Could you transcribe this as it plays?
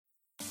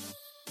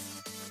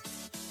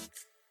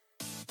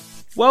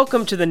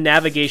Welcome to the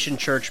Navigation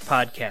Church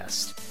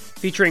podcast,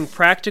 featuring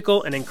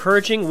practical and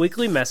encouraging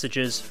weekly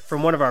messages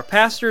from one of our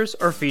pastors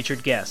or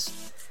featured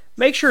guests.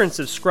 Make sure and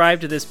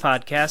subscribe to this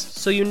podcast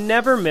so you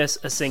never miss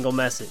a single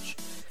message.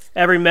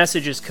 Every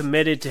message is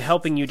committed to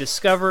helping you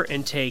discover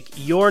and take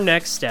your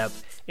next step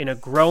in a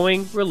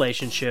growing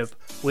relationship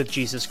with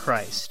Jesus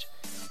Christ.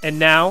 And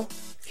now,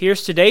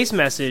 here's today's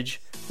message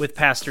with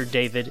Pastor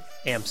David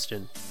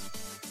Amston.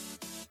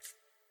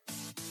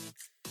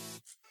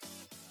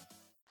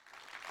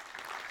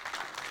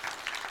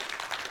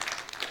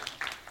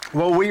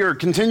 Well, we are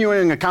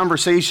continuing a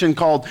conversation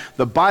called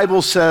The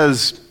Bible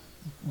Says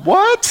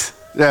What?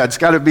 Yeah, it's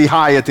got to be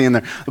high at the end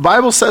there. The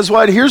Bible says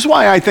what? Here's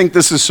why I think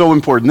this is so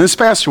important. This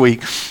past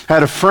week, I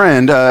had a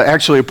friend,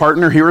 actually a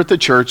partner here at the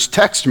church,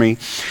 text me,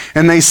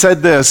 and they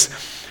said this: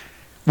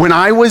 when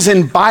I was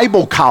in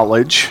Bible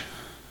college,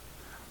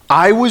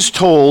 I was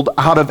told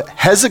out of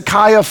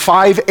Hezekiah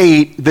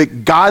 5:8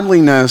 that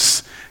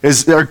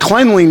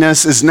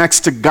cleanliness is next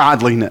to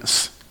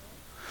godliness.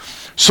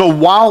 So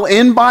while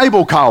in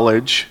Bible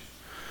college,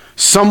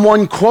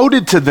 someone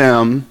quoted to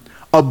them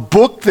a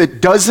book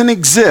that doesn't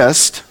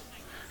exist,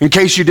 in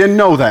case you didn't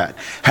know that.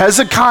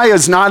 Hezekiah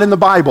is not in the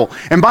Bible.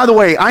 And by the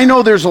way, I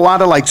know there's a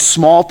lot of like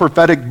small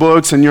prophetic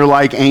books and you're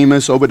like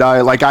Amos,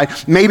 Obadiah,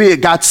 maybe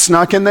it got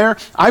snuck in there.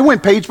 I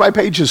went page by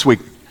page this week.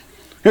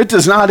 It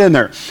is not in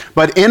there.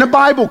 But in a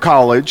Bible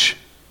college,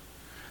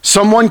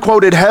 someone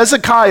quoted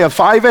Hezekiah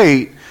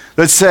 5:8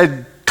 that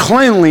said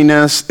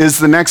cleanliness is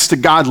the next to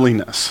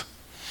godliness.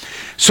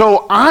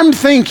 So I'm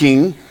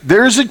thinking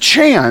there's a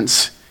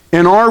chance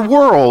in our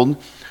world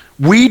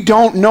we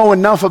don't know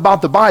enough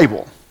about the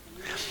Bible.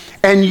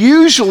 And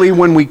usually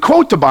when we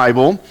quote the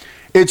Bible,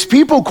 it's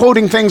people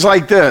quoting things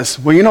like this.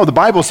 Well, you know, the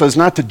Bible says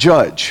not to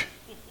judge.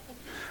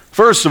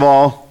 First of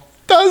all,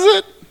 does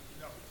it?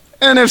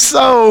 And if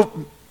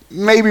so,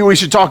 maybe we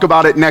should talk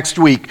about it next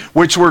week,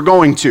 which we're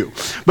going to.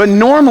 But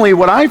normally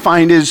what I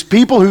find is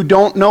people who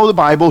don't know the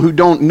Bible, who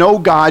don't know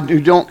God,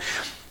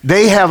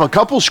 they have a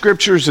couple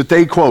scriptures that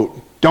they quote.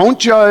 Don't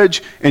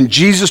judge, and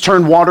Jesus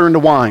turned water into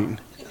wine.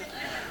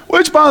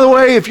 Which, by the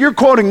way, if you're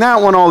quoting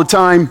that one all the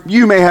time,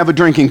 you may have a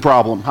drinking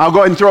problem. I'll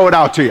go ahead and throw it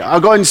out to you. I'll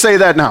go ahead and say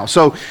that now.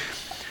 So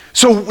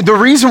the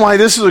reason why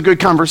this is a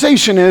good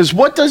conversation is,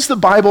 what does the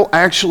Bible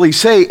actually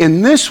say?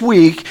 And this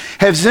week,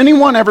 has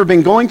anyone ever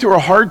been going through a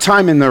hard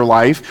time in their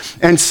life,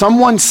 and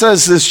someone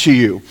says this to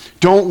you?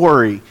 Don't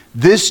worry,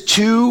 this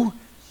too.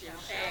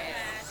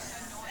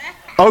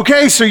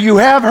 Okay, so you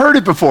have heard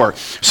it before.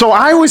 So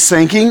I was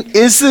thinking,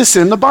 is this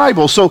in the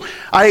Bible? So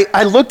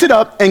I looked it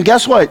up, and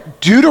guess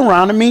what?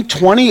 Deuteronomy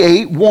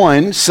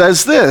 28:1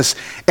 says this: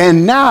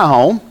 and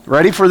now,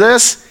 ready for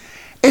this?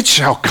 It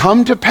shall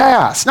come to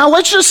pass. Now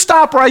let's just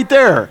stop right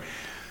there,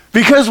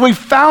 because we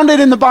found it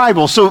in the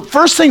Bible. So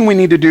first thing we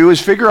need to do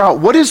is figure out,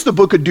 what is the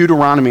book of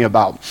Deuteronomy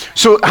about?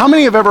 So how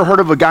many have ever heard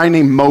of a guy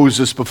named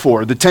Moses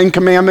before? The Ten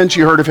Commandments,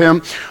 you heard of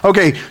him?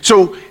 Okay,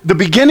 so the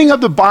beginning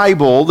of the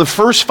Bible, the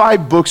first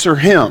 5 books are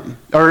him,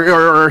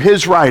 or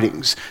his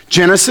writings.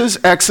 Genesis,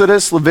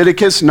 Exodus,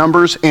 Leviticus,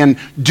 Numbers, and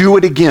Do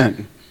It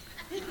Again.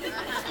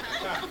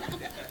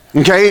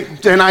 Okay,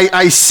 and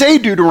I say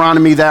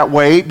Deuteronomy that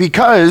way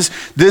because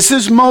this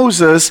is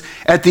Moses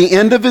at the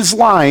end of his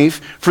life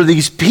for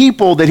these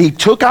people that he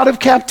took out of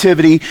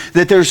captivity,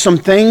 that there's some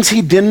things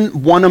he didn't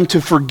want them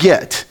to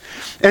forget.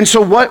 And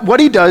so what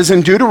he does in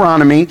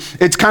Deuteronomy,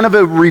 it's kind of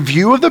a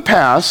review of the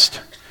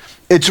past,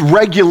 it's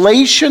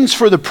regulations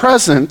for the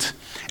present,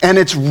 and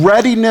it's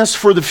readiness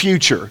for the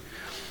future.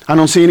 I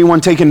don't see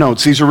anyone taking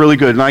notes. These are really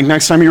good. Like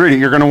next time you read it,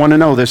 you're going to want to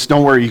know this.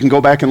 Don't worry. You can go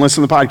back and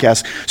listen to the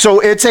podcast. So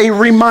it's a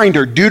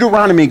reminder.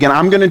 Deuteronomy again.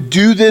 I'm going to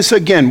do this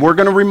again. We're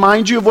going to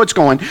remind you of what's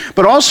going.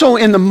 But also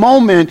in the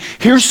moment,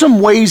 here's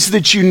some ways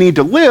that you need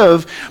to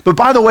live. But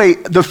by the way,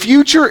 the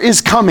future is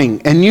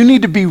coming and you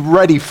need to be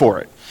ready for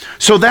it.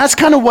 So that's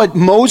kind of what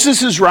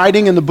Moses is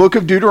writing in the book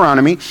of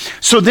Deuteronomy.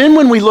 So then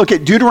when we look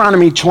at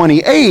Deuteronomy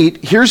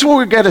 28, here's what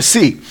we're going to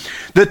see.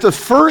 That the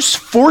first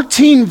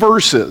 14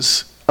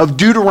 verses of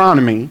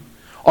Deuteronomy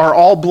are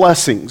all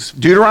blessings.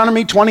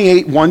 Deuteronomy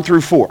 28, 1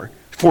 through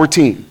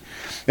 14.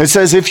 It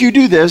says, if you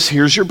do this,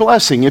 here's your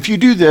blessing. If you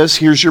do this,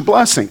 here's your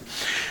blessing.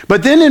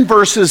 But then in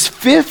verses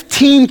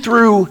 15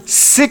 through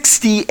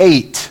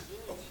 68,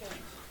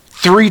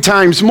 3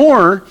 times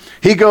more,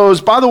 he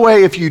goes, by the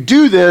way, if you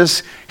do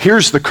this,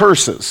 here's the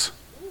curses.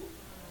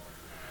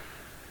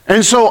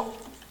 And so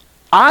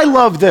I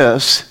love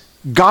this.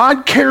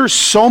 God cares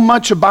so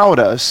much about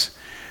us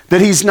that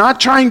he's not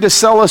trying to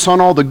sell us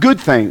on all the good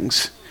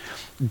things.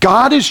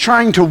 God is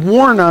trying to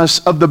warn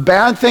us of the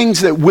bad things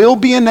that will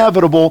be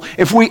inevitable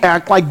if we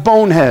act like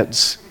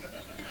boneheads.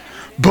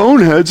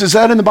 Boneheads, is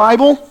that in the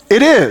Bible?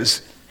 It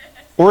is.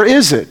 Or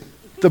is it?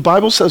 The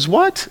Bible says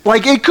what?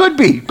 Like it could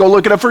be. Go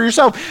look it up for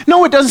yourself.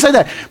 No, it doesn't say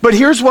that. But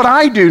here's what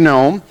I do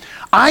know.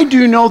 I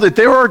do know that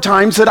there are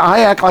times that I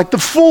act like the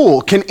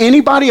fool. Can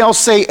anybody else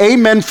say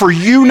amen for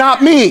you,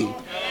 not me?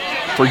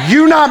 For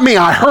you, not me.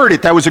 I heard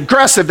it. That was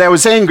aggressive. That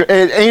was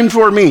aimed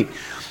for me.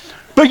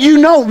 But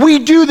we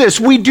do this.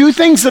 We do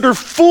things that are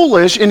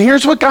foolish, and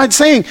here's what God's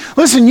saying.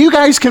 Listen, you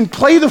guys can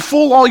play the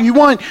fool all you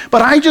want,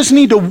 but I just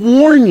need to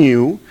warn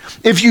you,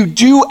 if you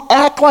do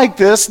act like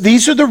this,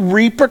 these are the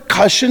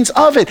repercussions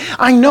of it.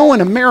 I know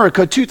in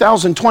America,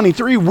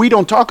 2023, we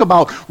don't talk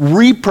about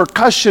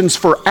repercussions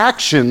for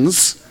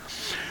actions,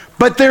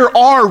 but there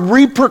are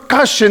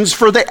repercussions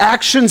for the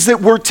actions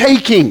that we're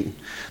taking.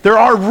 There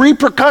are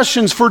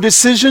repercussions for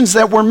decisions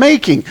that we're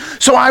making.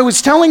 So I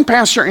was telling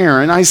Pastor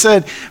Aaron, I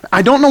said,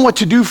 I don't know what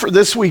to do for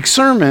this week's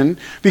sermon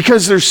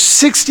because there's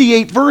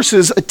 68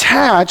 verses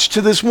attached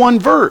to this one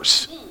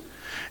verse.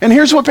 And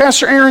here's what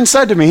Pastor Aaron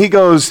said to me. He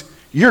goes,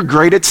 "You're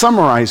great at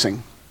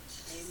summarizing."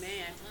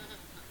 Amen.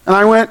 And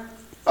I went,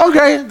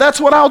 okay, that's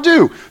what I'll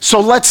do.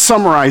 So let's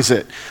summarize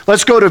it.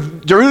 Let's go to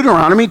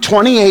Deuteronomy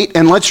 28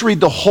 and let's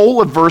read the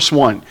whole of verse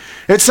 1.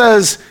 It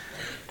says,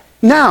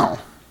 "Now,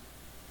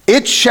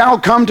 it shall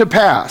come to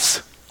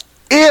pass,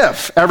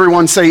 if,"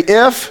 everyone say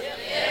if.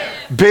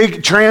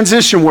 Big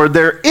transition word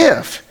there,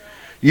 if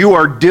you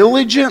are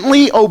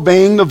diligently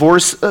obeying the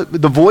voice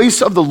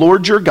of the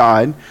Lord your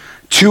God,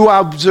 to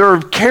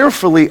observe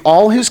carefully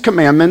all his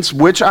commandments,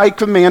 which I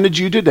commanded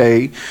you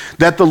today,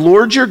 that the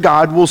Lord your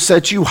God will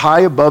set you high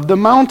above the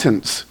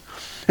mountains.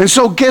 And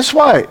so guess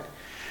what?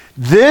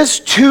 This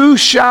too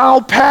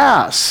shall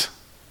pass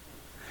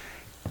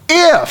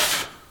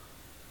if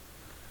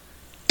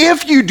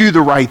you do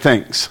the right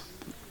things.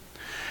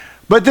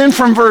 But then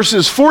from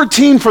verses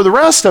 14 for the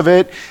rest of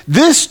it,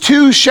 this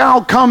too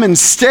shall come and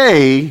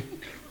stay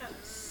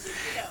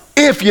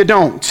if you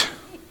don't.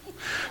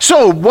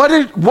 So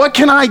what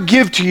can I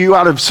give to you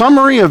out of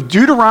summary of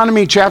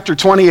Deuteronomy chapter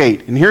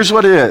 28? And here's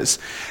what it is.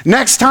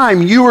 Next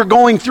time you are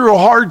going through a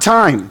hard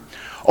time,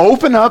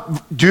 open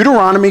up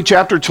Deuteronomy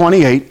chapter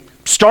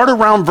 28, start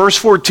around verse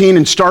 14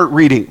 and start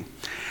reading.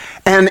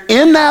 And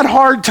in that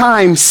hard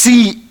time,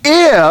 see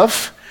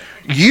if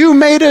you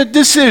made a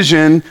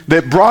decision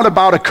that brought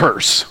about a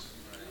curse.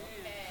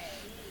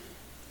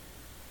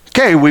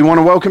 Okay, we want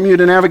to welcome you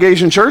to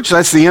Navigation Church.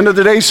 That's the end of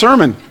today's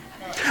sermon.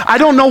 I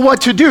don't know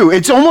what to do.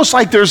 It's almost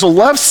like there's a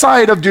left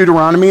side of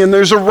Deuteronomy and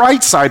there's a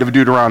right side of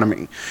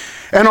Deuteronomy.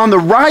 And on the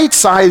right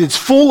side, it's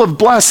full of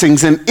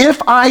blessings. And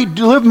if I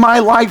live my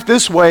life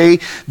this way,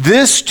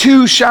 this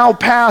too shall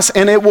pass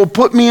and it will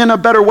put me in a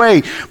better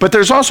way. But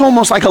there's also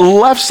almost like a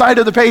left side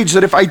of the page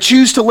that if I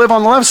choose to live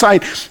on the left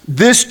side,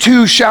 this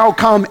too shall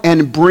come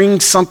and bring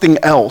something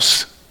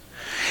else.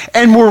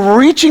 And we're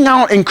reaching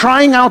out and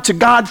crying out to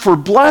God for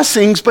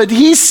blessings, but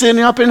he's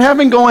sitting up in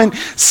heaven going,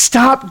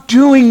 stop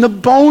doing the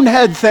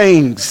bonehead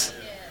things.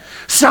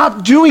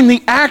 Stop doing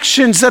the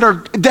actions that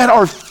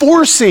are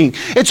forcing.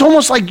 It's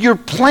almost like you're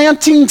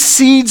planting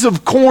seeds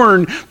of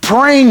corn,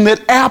 praying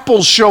that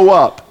apples show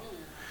up.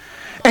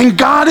 And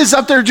God is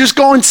up there just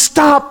going,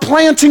 stop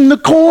planting the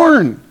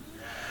corn.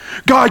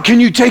 God, can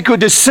you take a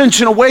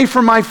dissension away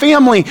from my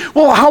family?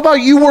 Well, how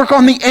about you work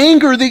on the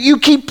anger that you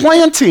keep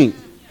planting?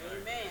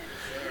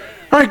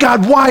 All right,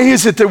 God, why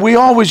is it that we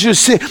always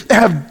just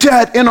have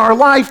debt in our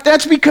life?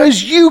 That's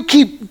because you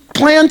keep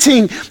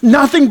planting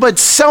nothing but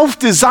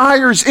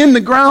self-desires in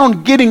the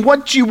ground, getting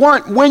what you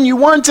want when you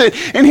want it.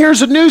 And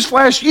here's a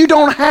newsflash. You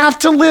don't have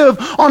to live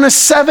on a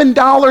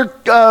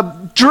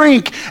 $7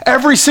 drink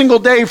every single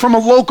day from a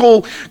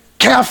local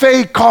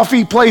cafe,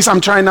 coffee place.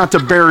 I'm trying not to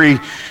bury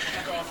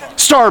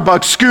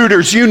Starbucks,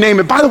 scooters, you name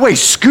it. By the way,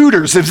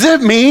 scooters, is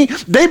it me?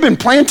 They've been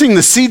planting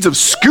the seeds of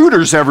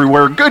scooters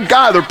everywhere. Good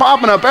God, they're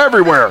popping up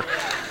everywhere.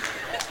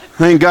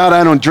 Thank God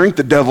I don't drink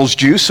the devil's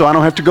juice, so I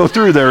don't have to go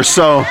through there.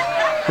 So,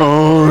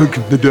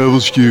 the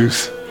devil's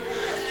juice.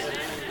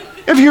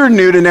 If you're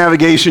new to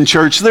Navigation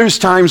Church, there's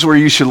times where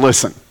you should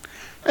listen.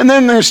 And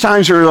then there's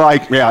times where you're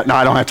like, yeah, no,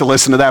 I don't have to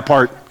listen to that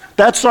part.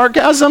 That's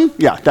sarcasm?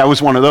 Yeah, that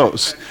was one of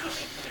those.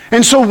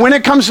 And so when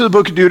it comes to the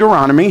book of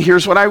Deuteronomy,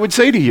 here's what I would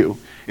say to you.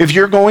 If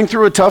you're going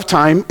through a tough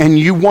time and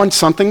you want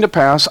something to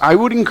pass, I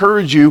would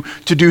encourage you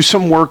to do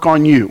some work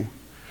on you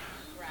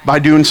by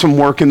doing some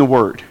work in the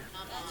Word.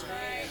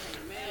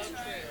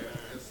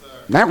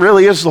 That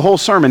really is the whole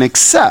sermon,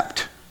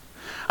 except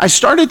I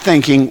started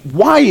thinking,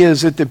 why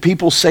is it that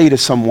people say to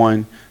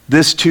someone,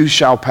 this too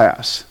shall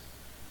pass?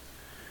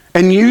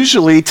 And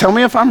usually, tell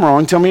me if I'm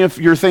wrong, tell me if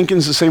your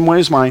thinking's the same way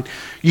as mine,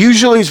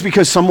 usually it's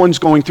because someone's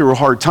going through a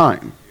hard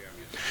time.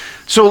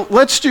 So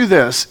let's do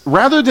this.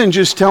 Rather than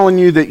just telling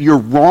you that you're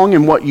wrong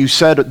in what you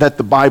said that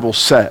the Bible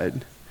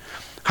said,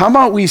 how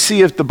about we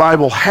see if the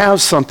Bible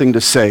has something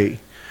to say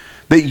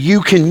that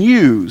you can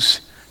use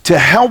to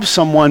help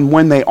someone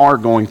when they are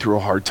going through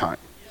a hard time?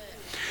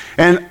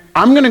 And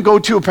I'm going to go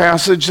to a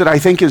passage that I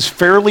think is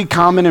fairly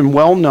common and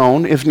well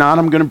known. If not,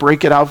 I'm going to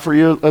break it out for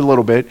you a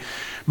little bit.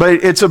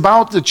 But it's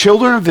about the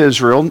children of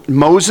Israel.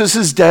 Moses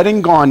is dead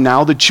and gone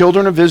now. The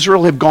children of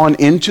Israel have gone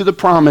into the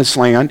promised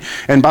land.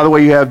 And by the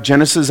way, you have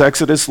Genesis,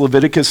 Exodus,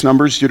 Leviticus,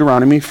 Numbers,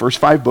 Deuteronomy, first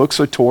 5 books,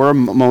 so Torah,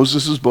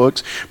 Moses'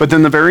 books. But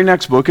then the very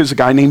next book is a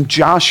guy named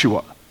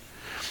Joshua.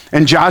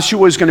 And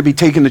Joshua is going to be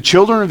taking the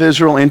children of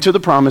Israel into the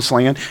promised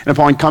land. And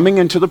upon coming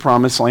into the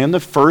promised land,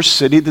 the first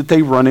city that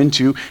they run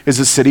into is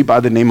a city by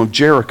the name of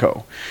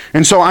Jericho.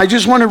 And so I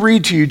just want to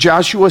read to you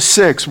Joshua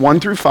 6, 1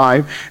 through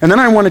 5. And then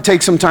I want to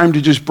take some time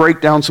to just break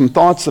down some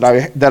thoughts that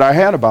I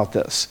had about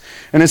this.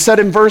 And it said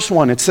in verse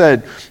 1, it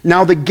said,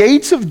 "Now the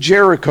gates of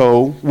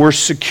Jericho were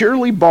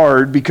securely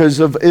barred because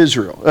of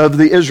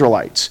the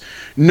Israelites.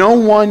 No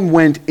one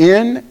went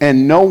in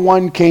and no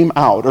one came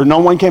out," or no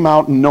one came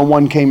out and no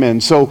one came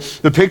in. So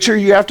the picture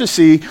you have to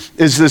see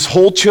is this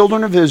whole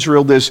children of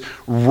Israel, this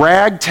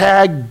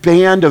ragtag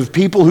band of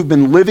people who've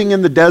been living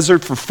in the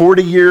desert for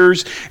 40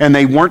 years, and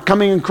they weren't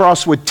coming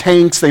across with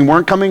tanks, they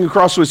weren't coming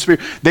across with spears,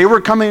 they were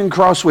coming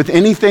across with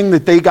anything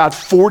that they got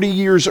 40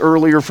 years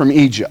earlier from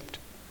Egypt.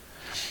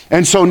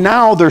 And so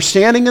now they're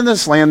standing in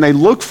this land, they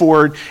look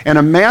forward, and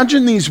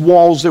imagine these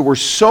walls that were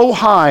so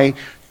high,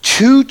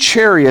 2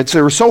 chariots,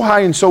 they were so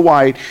high and so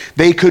wide,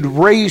 they could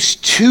race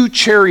 2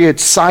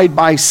 chariots side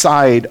by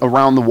side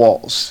around the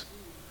walls.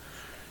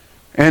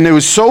 And it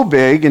was so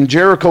big, and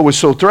Jericho was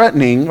so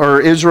threatening, or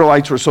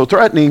Israelites were so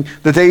threatening,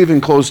 that they even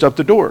closed up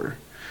the door.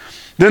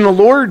 Then the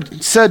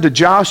Lord said to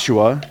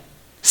Joshua,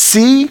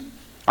 "See,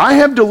 I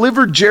have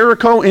delivered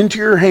Jericho into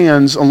your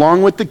hands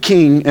along with the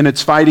king and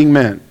its fighting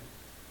men."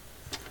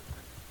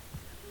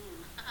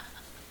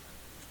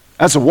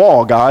 That's a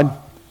wall, God.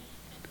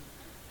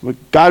 But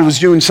God was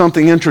doing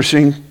something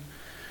interesting.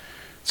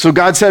 So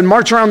God said,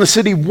 "March around the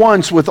city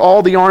once with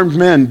all the armed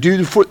men.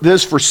 Do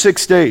this for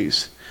 6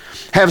 days.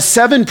 Have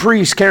 7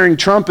 priests carrying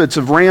trumpets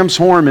of ram's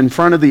horn in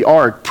front of the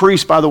ark."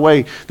 Priests, by the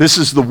way, this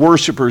is the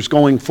worshipers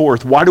going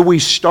forth. Why do we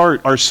start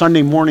our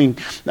Sunday morning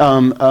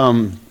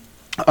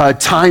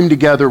time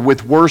together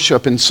with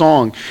worship and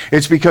song?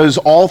 It's because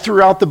all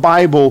throughout the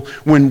Bible,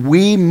 when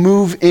we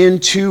move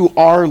into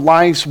our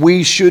lives,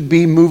 we should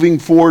be moving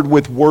forward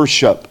with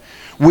worship.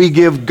 We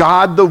give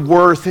God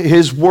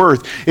His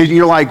worth. And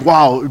you're like,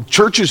 wow,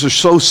 churches are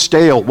so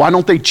stale. Why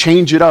don't they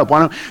change it up?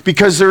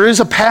 Because there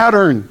is a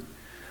pattern.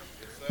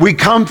 We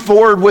come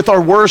forward with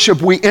our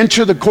worship. We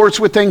enter the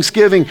courts with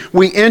thanksgiving.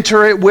 We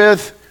enter it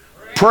with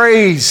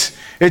praise.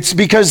 It's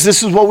because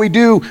this is what we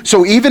do.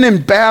 So even in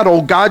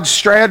battle, God's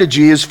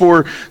strategy is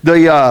for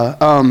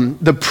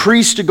the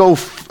priest to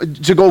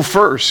go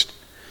first.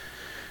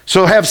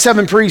 So have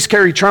 7 priests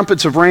carry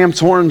trumpets of ram's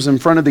horns in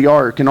front of the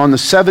ark, and on the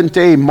 7th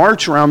day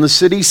march around the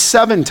city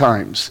 7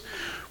 times,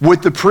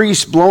 with the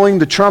priests blowing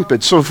the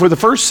trumpet. So for the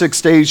first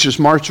 6 days, just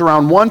march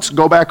around once,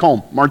 go back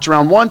home. March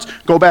around once,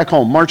 go back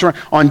home. March around.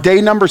 On day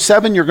number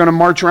 7, you're going to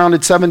march around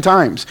it 7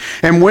 times.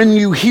 And when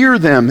you hear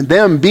them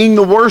being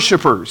the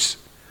worshipers,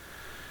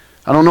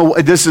 I don't know,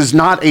 this is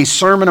not a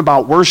sermon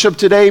about worship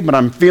today, but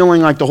I'm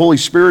feeling like the Holy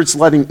Spirit's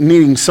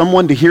needing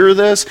someone to hear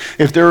this.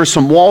 If there are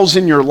some walls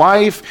in your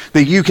life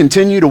that you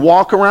continue to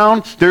walk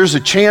around, there's a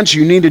chance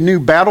you need a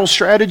new battle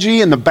strategy,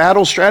 and the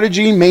battle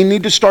strategy may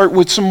need to start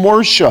with some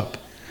worship.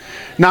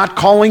 Not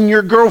calling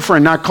your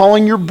girlfriend, not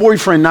calling your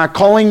boyfriend, not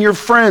calling your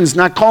friends,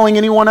 not calling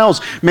anyone else.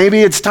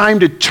 Maybe it's time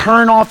to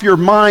turn off your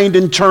mind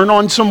and turn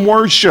on some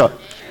worship.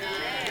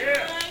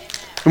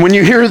 And when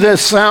you hear the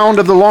sound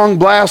of the long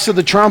blast of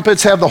the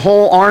trumpets, have the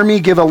whole army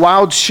give a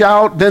loud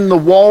shout, then the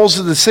walls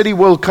of the city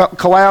will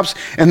collapse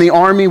and the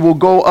army will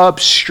go up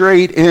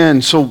straight in.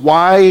 So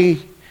why?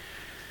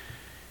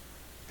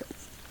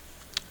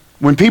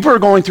 When people are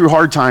going through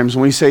hard times,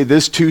 when we say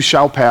this too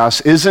shall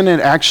pass, isn't it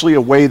actually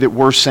a way that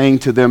we're saying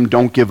to them,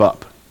 don't give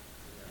up?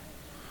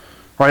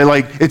 Right?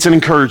 Like, it's an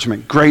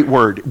encouragement. Great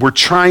word. We're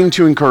trying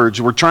to encourage.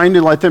 We're trying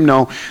to let them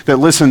know that,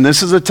 listen,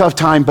 this is a tough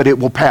time, but it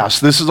will pass.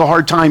 This is a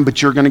hard time,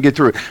 but you're going to get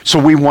through it. So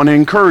we want to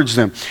encourage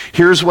them.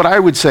 Here's what I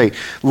would say.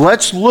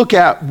 Let's look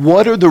at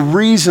what are the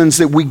reasons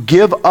that we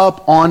give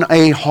up on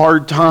a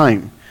hard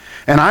time.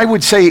 And I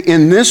would say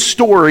in this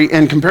story,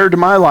 and compared to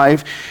my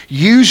life,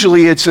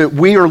 usually it's that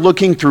we are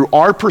looking through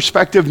our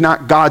perspective,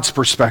 not God's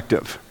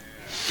perspective.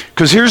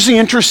 Because here's the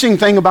interesting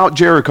thing about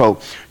Jericho.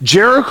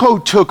 Jericho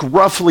took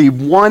roughly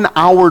 1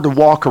 hour to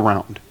walk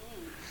around.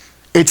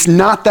 It's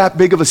not that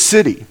big of a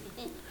city.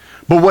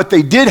 But what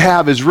they did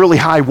have is really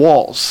high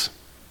walls.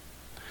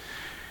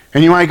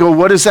 And you might go,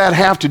 what does that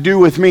have to do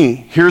with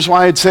me? Here's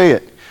why I'd say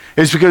it.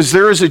 It's because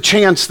there is a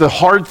chance the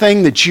hard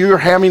thing that you're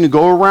having to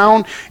go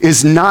around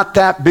is not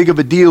that big of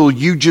a deal.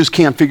 You just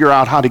can't figure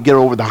out how to get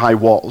over the high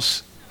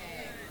walls.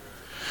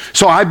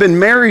 So I've been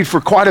married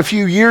for quite a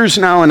few years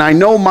now, and I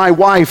know my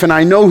wife, and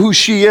I know who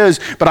she is,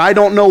 but I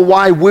don't know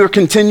why we're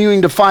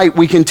continuing to fight.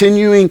 We're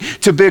continuing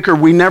to bicker.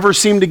 We never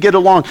seem to get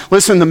along.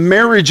 Listen, the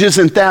marriage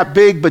isn't that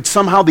big, but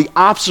somehow the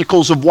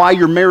obstacles of why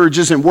your marriage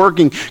isn't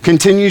working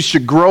continues to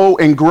grow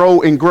and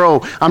grow and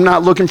grow. I'm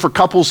not looking for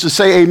couples to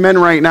say amen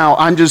right now.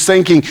 I'm just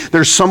thinking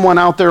there's someone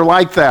out there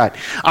like that.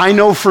 I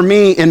know for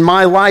me in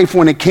my life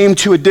when it came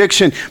to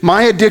addiction,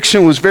 my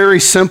addiction was very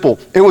simple.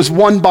 It was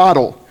one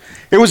bottle.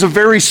 It was a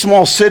very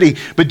small city,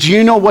 but do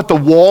you know what the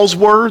walls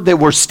were that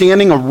were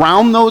standing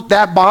around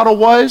that bottle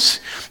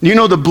was? You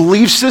know the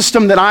belief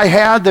system that I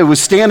had that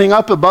was standing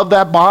up above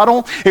that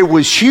bottle? It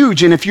was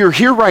huge, and if you're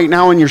here right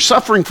now and you're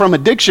suffering from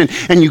addiction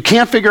and you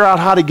can't figure out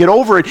how to get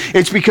over it,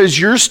 it's because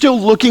you're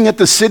still looking at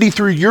the city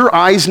through your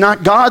eyes,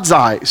 not God's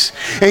eyes.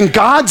 In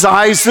God's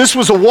eyes, this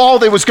was a wall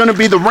that was going to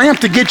be the ramp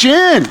to get you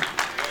in.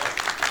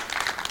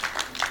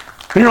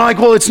 And you're like,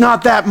 well, it's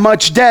not that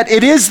much debt.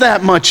 It is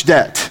that much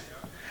debt.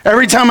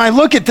 Every time I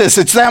look at this,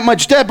 it's that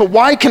much debt, but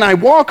why can I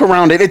walk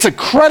around it? It's a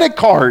credit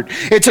card.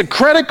 It's a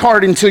credit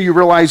card until you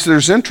realize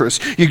there's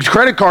interest. You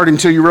credit card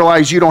until you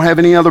realize you don't have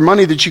any other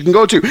money that you can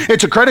go to.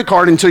 It's a credit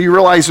card until you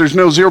realize there's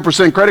no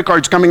 0% credit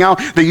cards coming out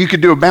that you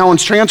could do a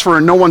balance transfer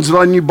and no one's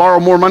letting you borrow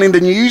more money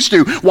than you used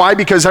to. Why?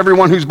 Because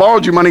everyone who's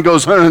borrowed you money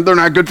goes, they're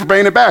not good for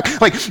paying it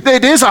back. Like,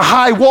 it is a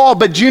high wall,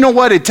 but do you know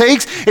what it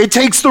takes? It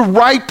takes the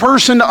right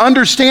person to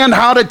understand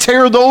how to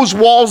tear those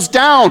walls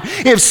down.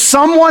 If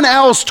someone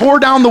else tore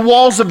down the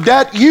walls of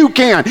debt, you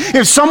can.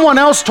 If someone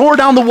else tore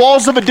down the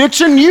walls of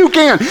addiction, you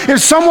can.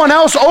 If someone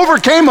else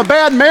overcame a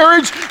bad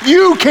marriage,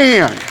 you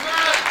can.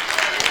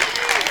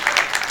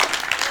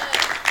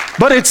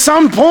 But at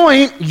some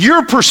point,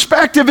 your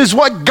perspective is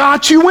what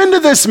got you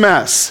into this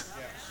mess.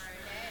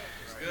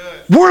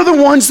 We're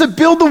the ones that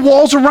build the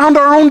walls around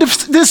our own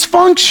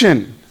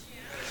dysfunction.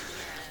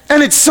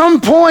 And at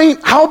some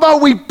point, how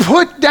about we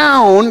put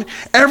down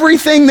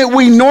everything that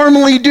we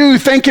normally do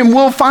thinking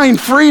we'll find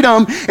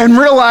freedom and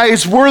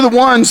realize we're the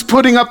ones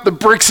putting up the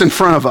bricks in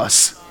front of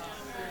us.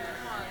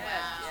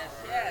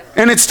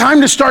 And it's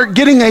time to start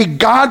getting a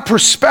God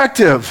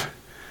perspective.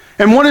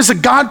 And what does a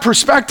God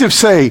perspective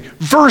say?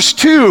 Verse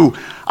 2,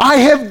 I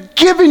have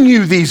given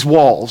you these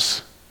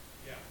walls.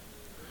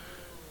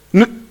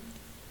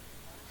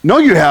 No,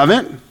 you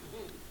haven't.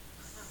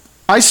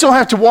 I still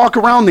have to walk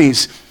around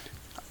these.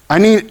 I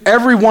need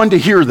everyone to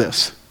hear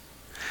this.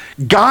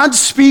 God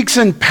speaks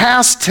in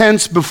past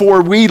tense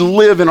before we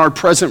live in our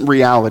present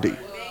reality.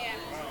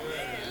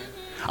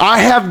 I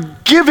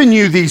have given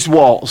you these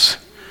walls.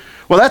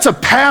 Well, that's a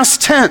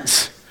past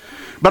tense,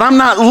 but I'm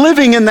not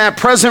living in that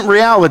present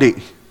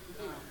reality.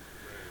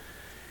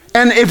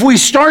 And if we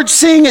start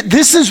seeing it,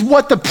 this is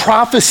what the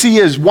prophecy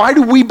is. Why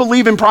do we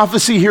believe in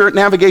prophecy here at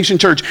Navigation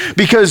Church?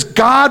 Because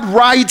God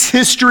writes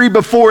history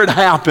before it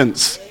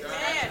happens.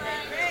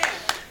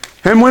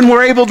 And when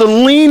we're able to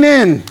lean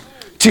in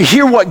to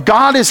hear what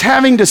God is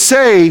having to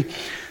say,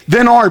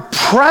 then our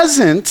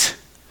present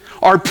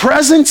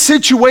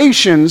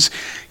situations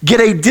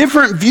get a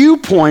different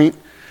viewpoint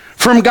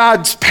from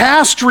God's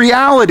past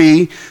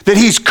reality that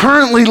He's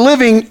currently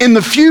living in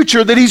the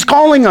future that He's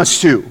calling us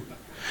to.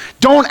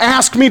 Don't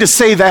ask me to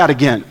say that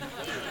again.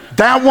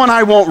 That one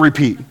I won't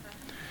repeat.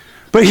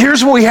 But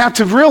here's what we have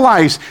to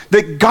realize,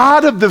 that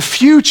God of the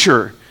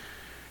future,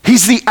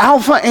 He's the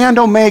Alpha and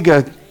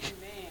Omega,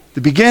 the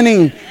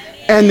beginning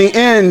and the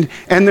end,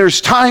 and there's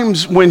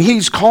times when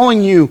He's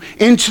calling you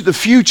into the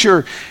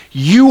future,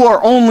 you are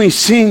only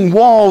seeing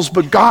walls,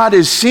 but God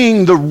is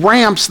seeing the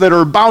ramps that are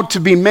about to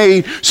be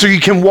made so you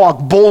can walk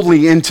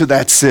boldly into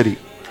that city.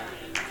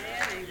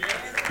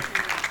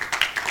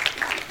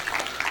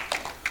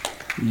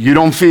 You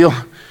don't feel,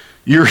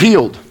 you're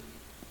healed,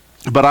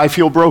 but I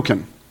feel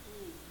broken.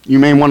 You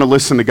may want to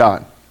listen to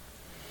God.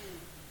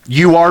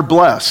 You are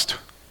blessed,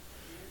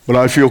 but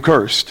I feel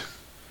cursed.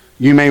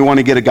 You may want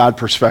to get a God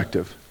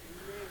perspective.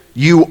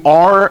 You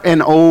are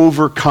an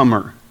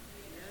overcomer.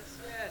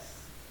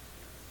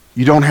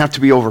 You don't have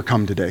to be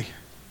overcome today.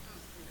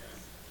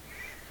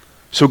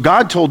 So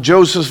God told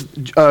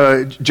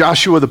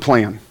Joshua the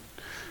plan. He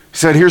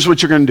said, here's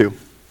what you're going to do.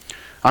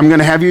 I'm going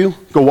to have you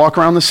go walk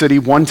around the city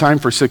one time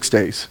for 6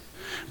 days.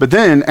 But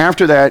then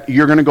after that,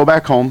 you're going to go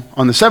back home.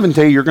 On the 7th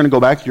day, you're going to go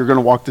back. You're going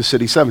to walk the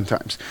city 7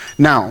 times.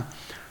 Now,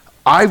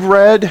 I've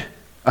read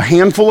a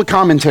handful of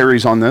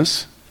commentaries on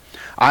this.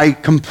 I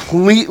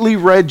completely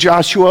read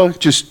Joshua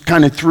just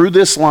kind of through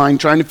this line,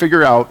 trying to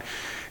figure out.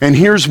 And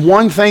here's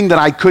one thing that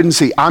I couldn't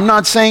see. I'm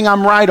not saying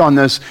I'm right on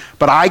this,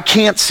 but I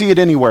can't see it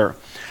anywhere.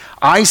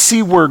 I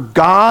see where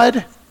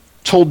God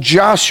told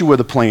Joshua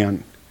the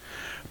plan,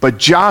 but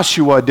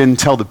Joshua didn't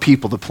tell the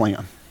people the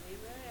plan.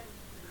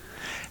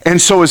 And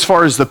so as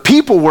far as the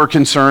people were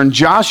concerned,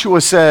 Joshua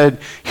said,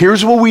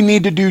 here's what we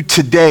need to do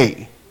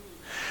today.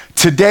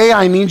 Today,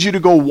 I need you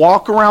to go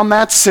walk around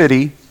that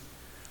city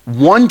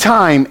one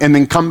time and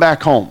then come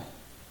back home.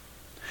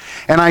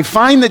 And I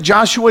find that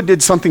Joshua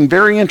did something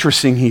very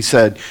interesting. He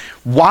said,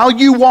 while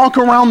you walk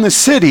around the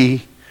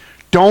city,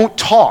 don't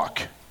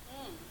talk.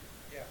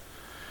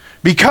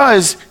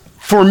 Because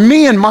for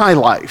me in my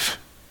life,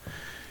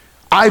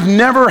 I've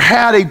never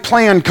had a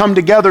plan come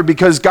together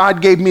because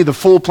God gave me the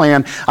full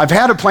plan. I've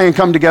had a plan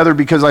come together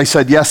because I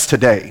said yes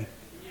today.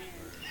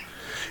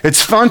 It's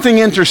something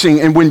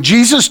interesting. And when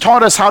Jesus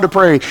taught us how to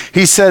pray,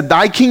 He said,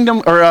 thy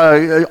kingdom, or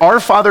our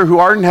Father who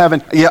art in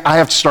heaven. Yeah, I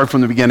have to start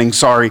from the beginning.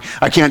 Sorry.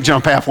 I can't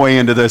jump halfway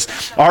into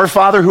this. Our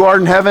Father who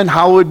art in heaven,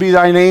 hallowed be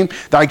thy name.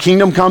 Thy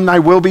kingdom come, thy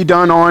will be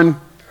done on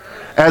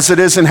as it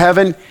is in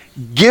heaven.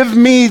 Give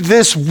me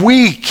this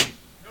week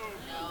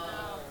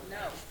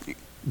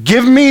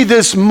Give me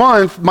this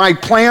month my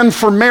plan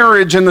for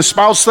marriage and the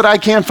spouse that I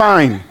can't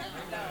find.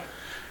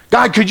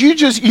 God, could you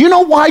just, you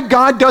know why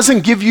God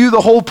doesn't give you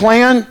the whole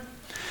plan?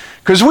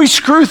 Because we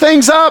screw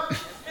things up.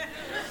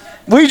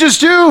 We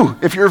just do.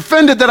 If you're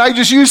offended that I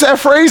just use that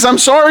phrase, I'm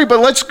sorry, but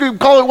let's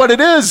call it what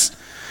it is.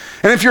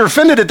 And if you're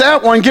offended at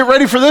that one, get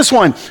ready for this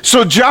one.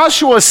 So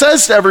Joshua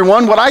says to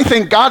everyone what I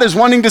think God is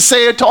wanting to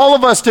say it to all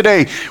of us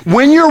today.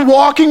 When you're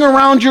walking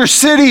around your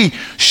city,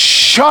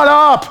 shut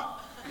up.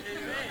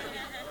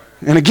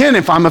 And again,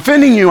 if I'm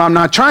offending you, I'm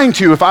not trying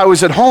to. If I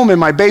was at home and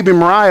my baby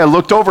Mariah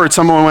looked over at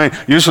someone and went,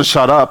 you should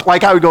shut up.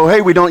 Like I would go, hey,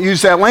 we don't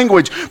use that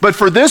language. But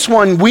for this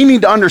one, we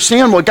need to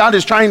understand what God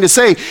is trying to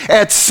say.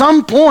 At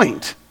some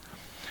point,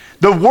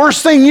 the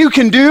worst thing you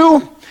can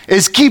do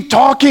is keep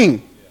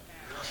talking.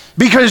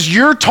 Because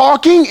your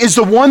talking is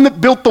the one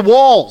that built the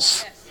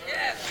walls.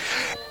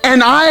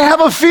 And I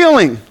have a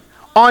feeling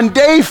on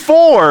day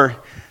 4,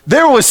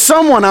 there was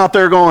someone out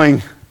there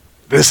going,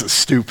 this is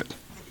stupid.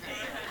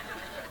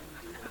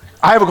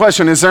 I have a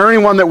question. Is there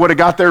anyone that would have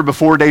got there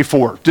before day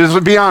 4? Just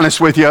to be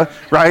honest with you,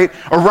 right?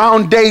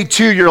 Around day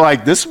 2, you're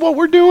like, this is what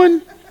we're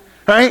doing,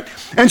 right?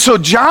 And so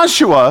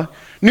Joshua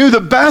knew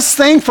the best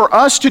thing for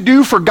us to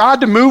do for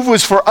God to move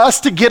was for us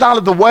to get out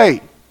of the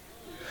way.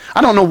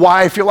 I don't know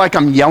why I feel like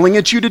I'm yelling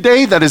at you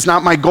today. That is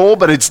not my goal,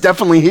 but it's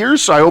definitely here,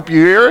 so I hope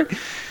you hear it.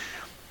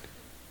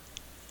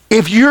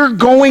 If you're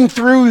going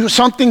through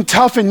something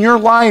tough in your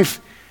life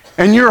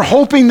and you're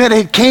hoping that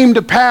it came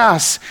to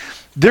pass,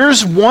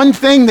 there's one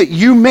thing that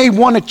you may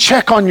want to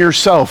check on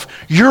yourself,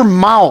 your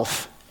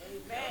mouth.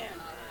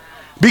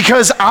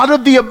 Because out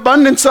of the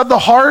abundance of the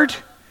heart,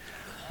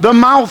 the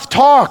mouth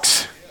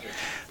talks.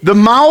 The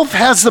mouth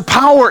has the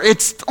power.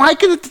 It's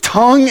like the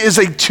tongue is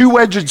a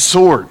two-edged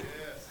sword.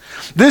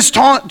 This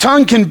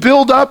tongue can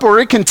build up or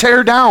it can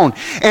tear down.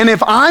 And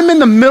if I'm in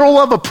the middle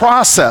of a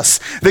process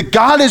that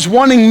God is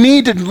wanting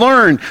me to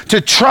learn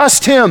to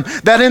trust Him,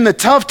 that in the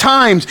tough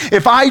times,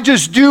 if I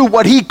just do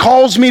what He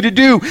calls me to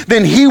do,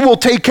 then He will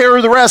take care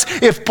of the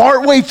rest. If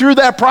partway through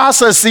that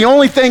process, the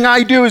only thing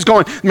I do is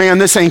going, man,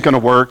 this ain't going to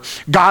work.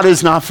 God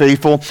is not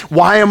faithful.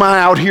 Why am I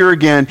out here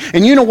again?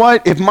 And you know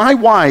what? If my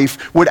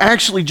wife would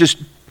actually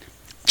just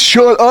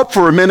shut up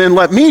for a minute and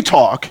let me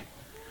talk,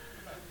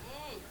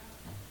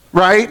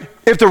 right?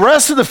 If the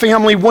rest of the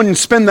family wouldn't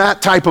spend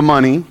that type of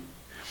money,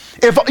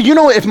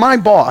 if my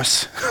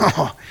boss,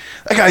 that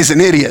guy's an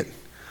idiot.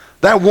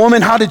 That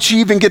woman, how did she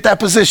even get that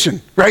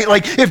position, right?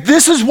 Like, if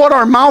this is what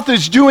our mouth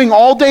is doing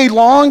all day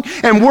long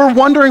and we're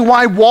wondering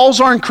why walls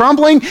aren't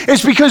crumbling,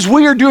 it's because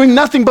we are doing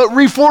nothing but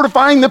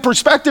refortifying the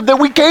perspective that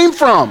we came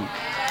from.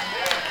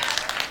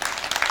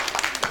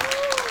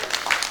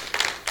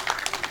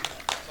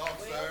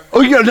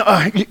 Oh,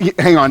 yeah,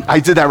 hang on, I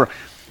did that wrong.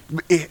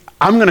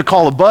 I'm going to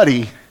call a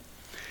buddy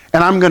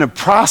and I'm going to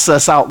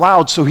process out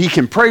loud so he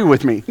can pray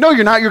with me. No,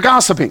 you're not. You're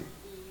gossiping.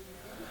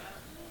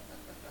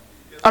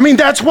 I mean,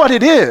 that's what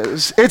it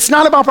is. It's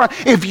not about,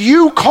 if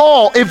you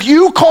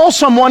call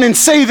someone and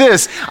say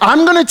this,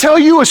 I'm going to tell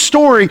you a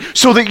story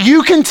so that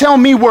you can tell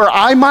me where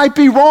I might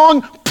be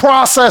wrong,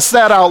 process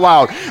that out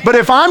loud. But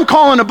if I'm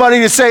calling a buddy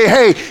to say,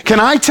 hey, can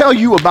I tell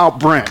you about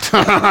Brent?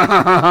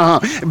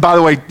 By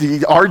the way,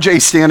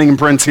 RJ standing and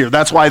Brent's here.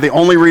 That's why the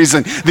only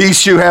reason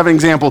these two have an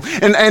example.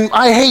 And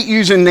I hate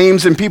using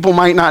names and people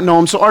might not know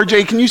them. So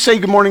RJ, can you say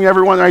good morning to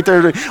everyone right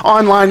there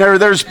online?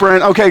 There's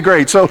Brent. Okay,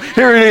 great. So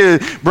here it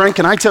is. Brent,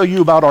 can I tell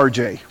you about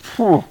RJ?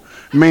 Whew,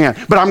 man,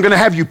 but I'm going to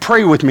have you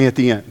pray with me at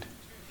the end.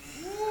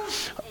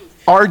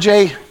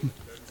 RJ,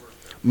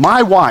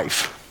 my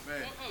wife.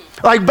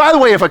 Like, by the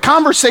way, if a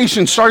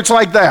conversation starts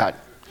like that,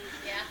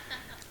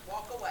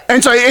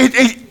 and so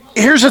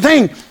here's the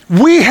thing,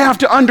 we have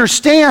to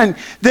understand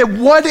that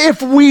what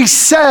if we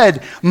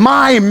said,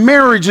 my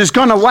marriage is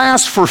going to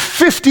last for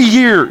 50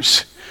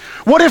 years?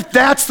 What if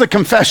that's the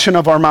confession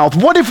of our mouth?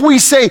 What if we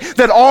say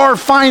that our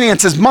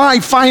finances, my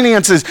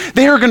finances,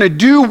 they are going to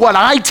do what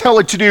I tell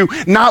it to do,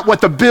 not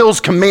what the bills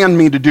command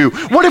me to do?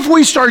 What if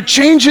we start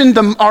changing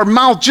our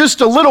mouth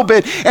just a little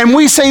bit and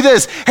we say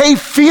this, hey,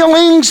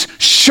 feelings,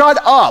 shut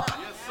up.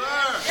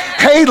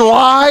 Hey,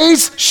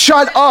 lies,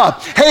 shut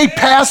up. Hey,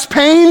 past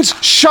pains,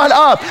 shut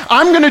up.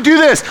 I'm going to do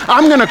this.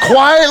 I'm going to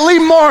quietly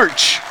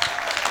march.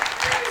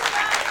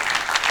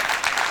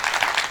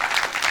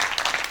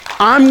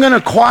 I'm going to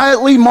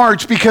quietly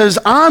march because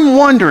I'm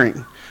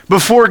wondering,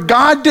 before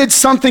God did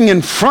something in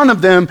front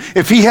of them,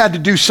 if He had to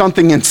do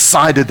something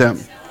inside of them.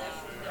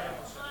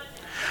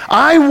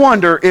 I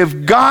wonder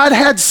if God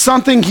had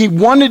something He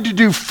wanted to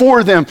do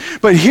for them.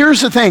 But here's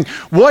the thing.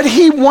 What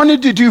He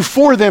wanted to do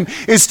for them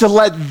is to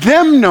let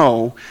them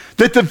know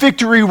that the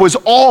victory was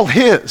all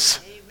His.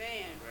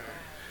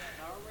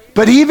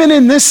 But even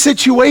in this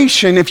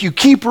situation, if you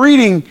keep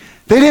reading,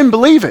 they didn't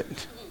believe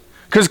it.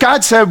 Because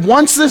God said,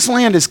 once this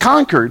land is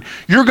conquered,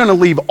 you're going to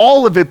leave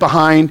all of it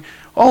behind.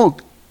 Oh,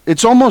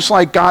 it's almost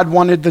like God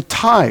wanted the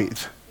tithe.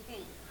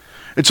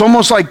 It's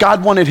almost like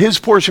God wanted His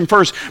portion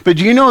first. But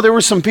do you know there were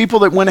some people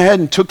that went ahead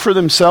and took for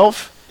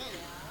themselves?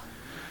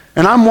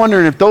 And I'm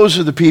wondering if those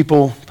are the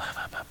people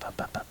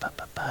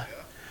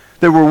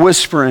that were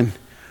whispering,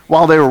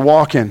 while they were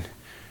walking.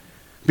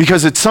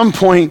 Because at some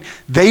point,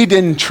 they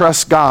didn't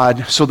trust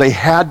God, so they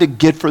had to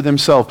get for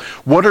themselves.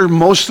 What are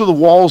most of the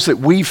walls that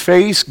we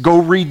face? Go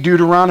read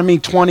Deuteronomy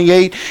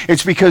 28.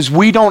 It's because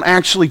we don't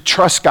actually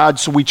trust God,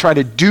 so we try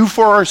to do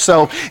for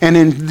ourselves. And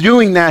in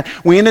doing that,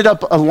 we ended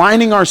up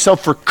aligning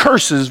ourselves for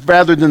curses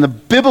rather than the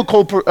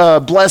biblical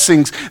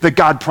blessings that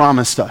God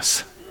promised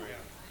us.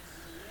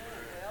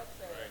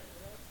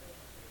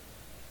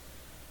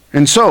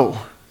 And so,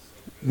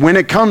 when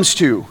it comes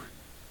to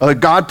a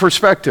God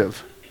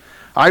perspective,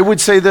 I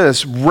would say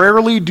this: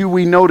 rarely do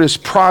we notice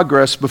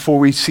progress before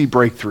we see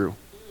breakthrough.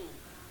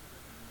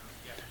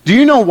 Do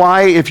you know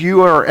why, if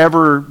you are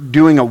ever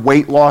doing a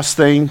weight loss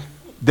thing,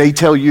 they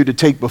tell you to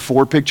take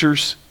before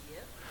pictures?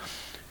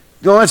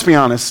 Now, let's be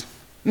honest.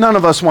 None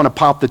of us want to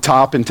pop the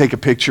top and take a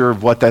picture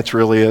of what that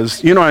really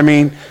is. You know what I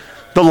mean?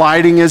 The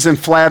lighting isn't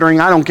flattering.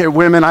 I don't care,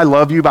 women, I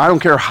love you, but I don't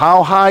care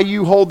how high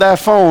you hold that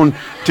phone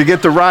to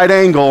get the right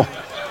angle.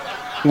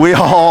 We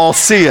all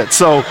see it.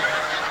 So,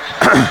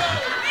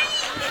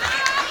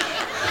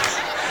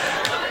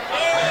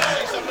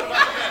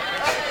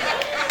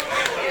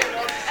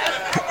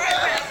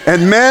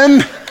 and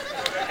men,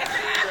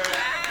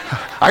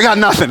 I got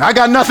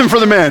nothing for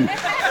the men.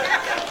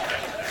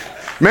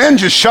 Men,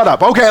 just shut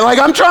up. Okay, like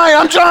I'm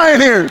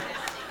trying here.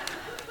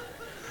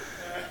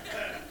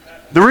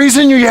 The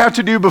reason you have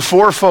to do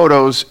before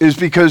photos is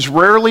because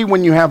rarely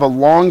when you have a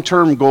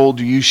long-term goal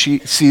do you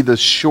see the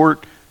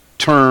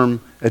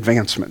short-term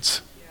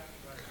advancements.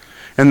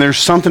 And there's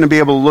something to be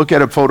able to look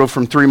at a photo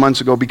from 3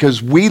 months ago,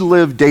 because we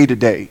live day to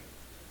day.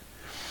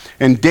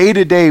 And day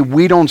to day,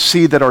 we don't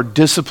see that our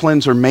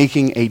disciplines are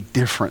making a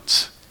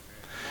difference.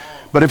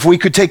 But if we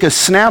could take a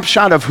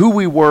snapshot of who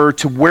we were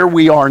to where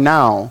we are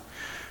now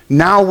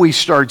we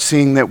start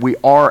seeing that we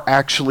are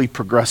actually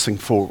progressing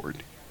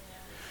forward.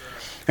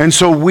 And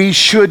so we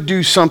should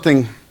do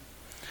something.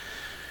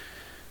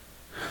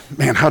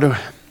 Man,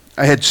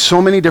 I had so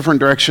many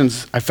different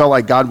directions I felt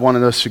like God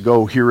wanted us to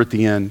go here at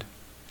the end.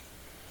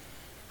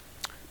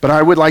 But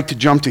I would like to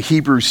jump to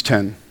Hebrews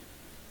 10.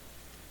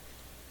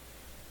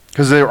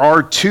 Because there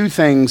are two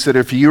things that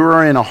if you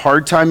are in a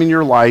hard time in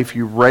your life,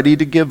 you're ready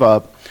to give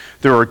up,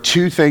 there are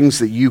two things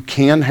that you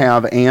can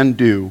have and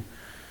do.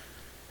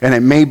 And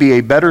it may be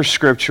a better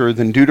scripture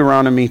than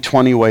Deuteronomy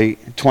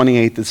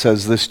 28 that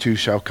says, this too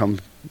shall come,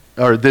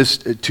 or this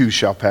too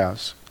shall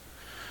pass.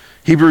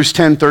 Hebrews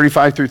 10,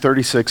 35 through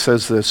 36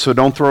 says this: so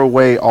don't throw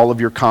away all of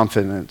your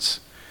confidence.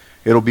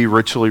 It'll be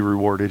richly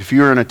rewarded. If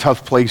you're in a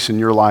tough place in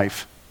your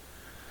life,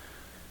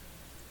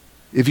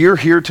 if you're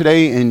here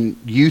today and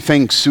you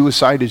think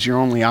suicide is your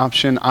only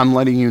option, I'm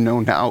letting you know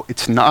now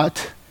it's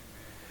not.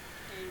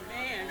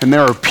 Amen. And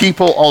there are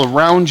people all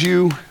around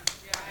you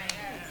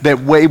that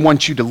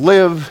want you to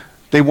live.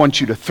 They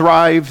want you to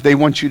thrive. They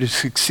want you to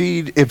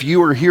succeed. If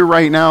you are here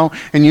right now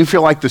and you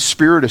feel like the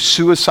spirit of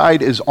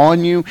suicide is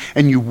on you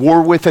and you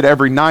war with it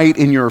every night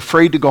and you're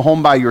afraid to go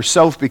home by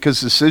yourself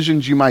because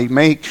decisions you might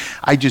make,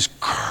 I just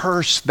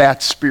curse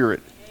that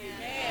spirit.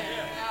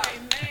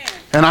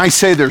 And I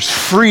say there's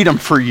freedom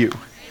for you,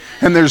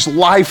 and there's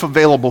life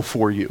available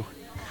for you.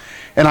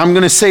 And I'm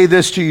going to say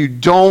this to you: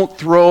 don't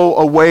throw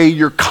away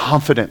your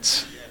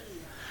confidence.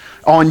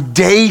 On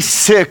day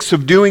 6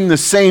 of doing the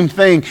same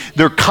thing,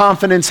 their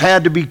confidence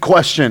had to be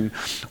questioned.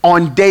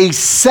 On day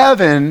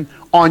 7,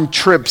 on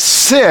trip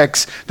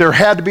 6, there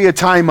had to be a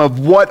time of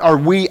what are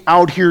we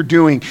out here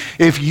doing?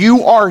 If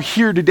you are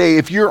here today,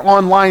 if you're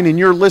online and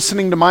you're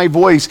listening to my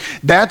voice,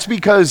 that's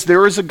because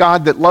there is a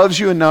God that loves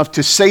you enough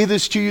to say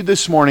this to you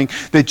this morning,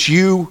 that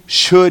you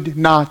should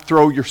not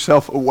throw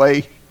yourself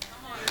away.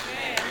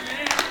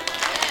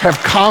 Have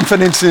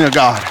confidence in a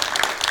God.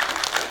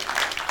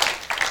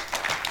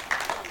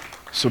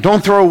 So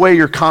don't throw away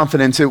your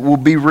confidence. It will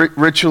be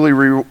richly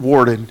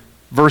rewarded.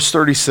 Verse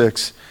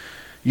 36.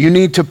 You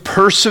need to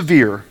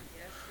persevere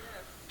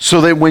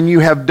so that when you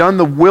have done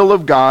the will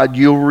of God,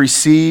 you'll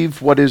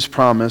receive what is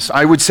promised.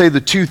 I would say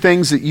the two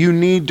things that you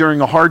need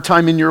during a hard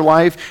time in your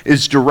life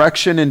is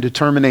direction and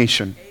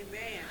determination.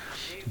 Amen.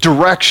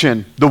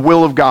 Direction, the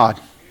will of God.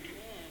 Amen.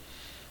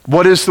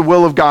 What is the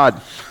will of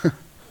God?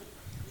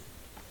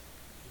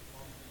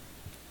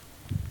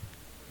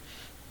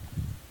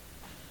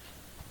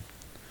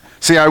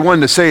 See, I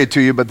wanted to say it to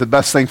you, but the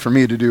best thing for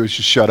me to do is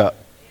just shut up.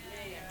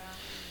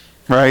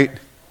 Right?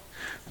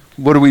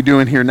 What are we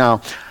doing here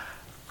now?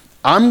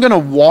 I'm going to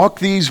walk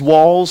these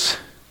walls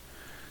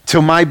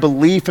till my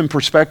belief and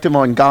perspective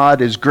on God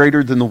is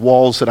greater than the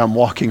walls that I'm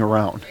walking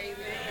around.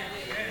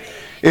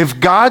 If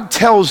God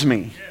tells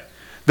me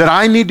that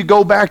I need to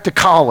go back to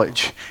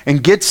college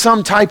and get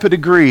some type of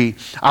degree,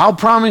 I'll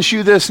promise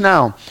you this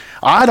now: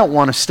 I don't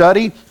want to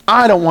study.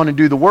 I don't want to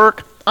do the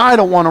work. I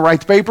don't want to write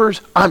the papers.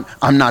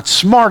 I'm not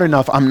smart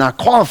enough. I'm not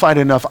qualified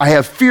enough. I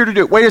have fear to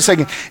do it. Wait a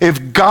second.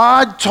 If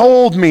God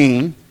told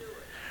me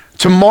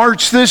to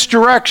march this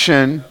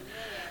direction,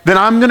 then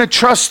I'm going to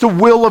trust the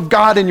will of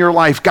God in your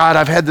life. God,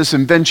 I've had this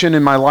invention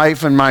in my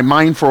life and my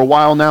mind for a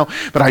while now,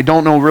 but I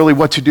don't know really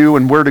what to do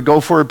and where to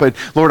go for it. But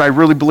Lord, I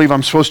really believe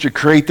I'm supposed to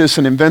create this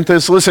and invent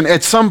this. Listen,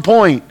 at some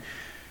point,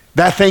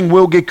 That thing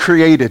will get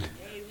created.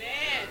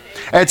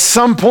 At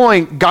some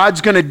point,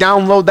 God's going to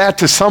download that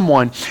to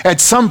someone. At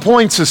some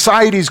point,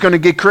 society's going to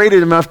get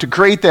creative enough to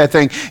create that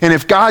thing. And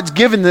if God's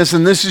given this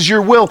and this is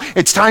your will,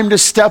 it's time to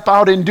step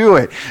out and do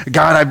it.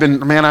 God, I've been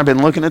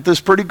looking at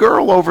this pretty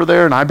girl over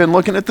there, and I've been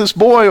looking at this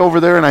boy over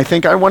there, and I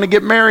think I want to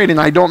get married,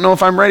 and I don't know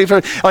if I'm ready for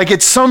it. Like,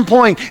 at some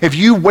point, if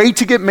you wait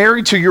to get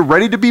married till you're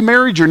ready to be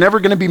married, you're never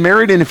going to be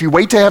married. And if you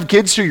wait to have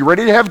kids till you're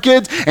ready to have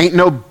kids, ain't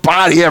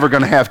nobody ever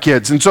going to have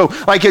kids. And so,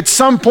 like, at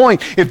some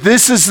point, if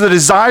this is the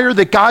desire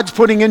that God's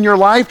putting in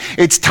your life,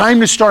 it's time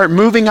to start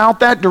moving out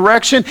that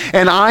direction.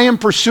 And I am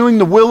pursuing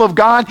the will of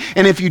God.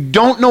 And if you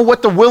don't know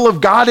what the will of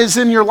God is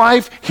in your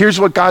life, here's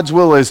what God's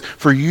will is: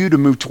 for you to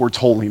move towards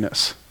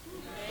holiness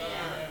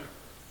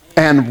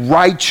and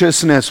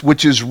righteousness,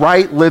 which is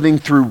right living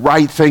through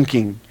right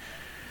thinking.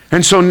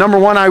 And so, number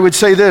one, I would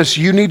say this: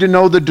 you need to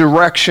know the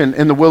direction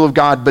in the will of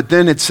God. But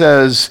then it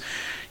says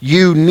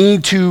you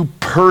need to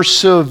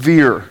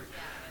persevere.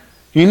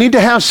 You need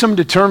to have some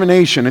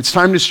determination. It's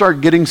time to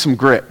start getting some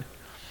grit.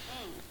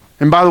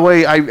 And by the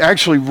way, I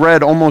actually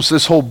read almost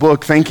this whole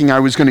book thinking I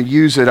was going to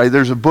use it.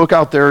 There's a book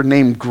out there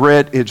named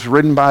Grit. It's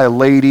written by a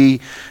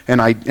lady,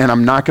 and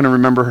I'm not going to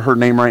remember her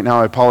name right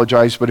now. I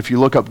apologize. But if you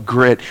look up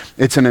Grit,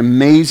 it's an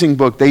amazing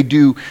book. They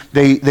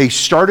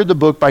started the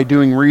book by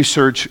doing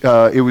research.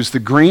 It was the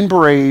Green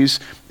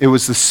Berets, it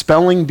was the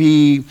Spelling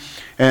Bee,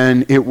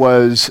 and it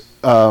was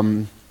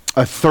a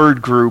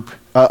third group.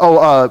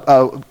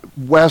 The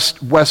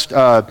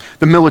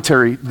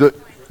military, the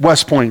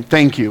West Point.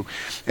 Thank you.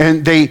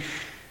 And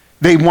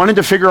they wanted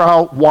to figure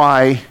out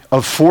why,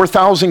 of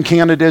 4,000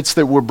 candidates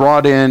that were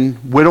brought in,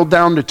 whittled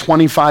down to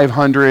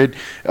 2,500,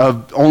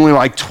 only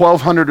like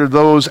 1,200 of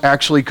those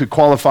actually could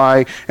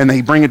qualify, and they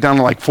bring it down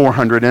to like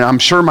 400. And I'm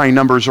sure my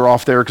numbers are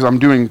off there because I'm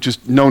doing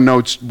just no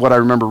notes, what I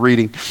remember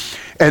reading.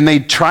 And they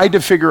tried to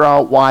figure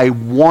out why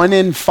 1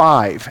 in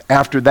 5,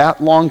 after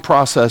that long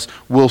process,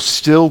 will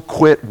still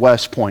quit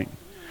West Point.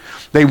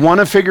 They want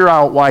to figure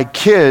out why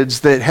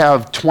kids that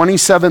have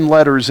 27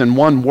 letters in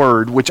one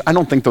word, which I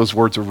don't think those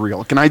words are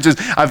real.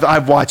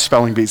 I've watched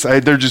spelling bees.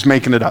 They're just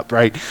making it up,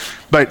 right?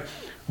 But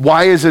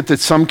why is it that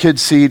some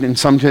kids succeed and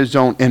some kids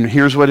don't? And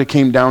here's what it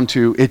came down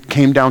to. It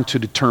came down to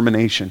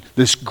determination,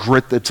 this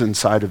grit that's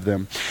inside of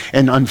them.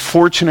 And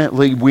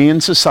unfortunately, we in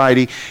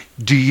society,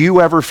 do you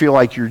ever feel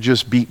like you're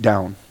just beat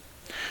down?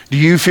 Do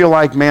you feel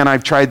like, man,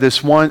 I've tried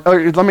this one?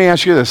 Let me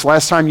ask you this.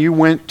 Last time you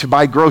went to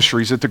buy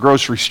groceries at the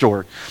grocery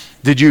store,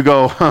 did you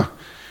go,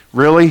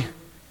 really?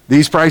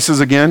 These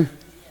prices again?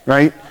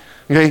 Right?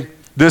 Okay.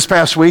 This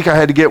past week, I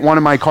had to get one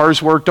of my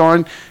cars worked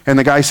on, and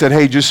the guy said,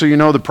 hey, just so you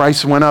know, the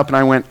price went up. And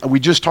I went, we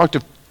just talked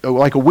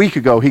like a week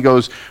ago. He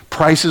goes,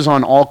 prices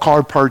on all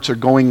car parts are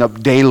going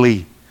up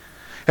daily.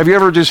 Have you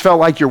ever just felt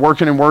like you're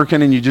working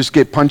and you just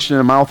get punched in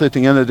the mouth at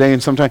the end of the day?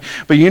 And sometimes,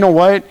 but you know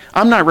what?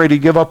 I'm not ready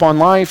to give up on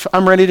life.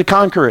 I'm ready to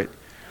conquer it.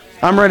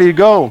 I'm ready to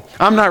go.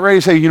 I'm not ready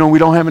to say, we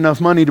don't have enough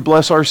money to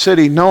bless our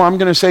city. No, I'm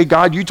going to say,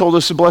 God, you told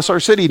us to bless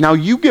our city. Now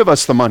you give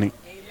us the money.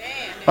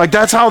 Amen. Like,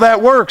 that's how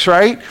that works,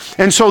 right?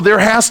 And so there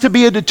has to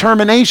be a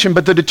determination,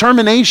 but the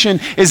determination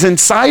is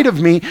inside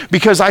of me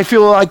because I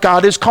feel like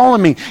God is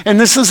calling me. And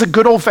this is a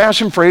good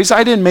old-fashioned phrase.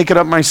 I didn't make it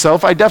up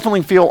myself. I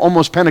definitely feel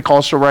almost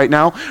Pentecostal right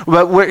now.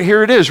 But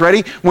here it is.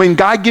 Ready? When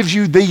God gives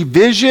you the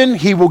vision,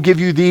 he will give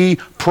you the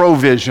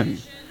provision.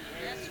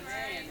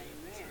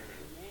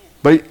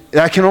 But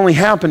that can only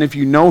happen if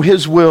you know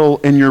his will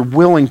and you're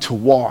willing to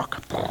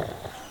walk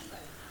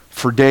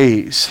for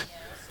days.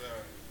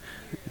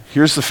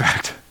 Here's the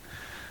fact.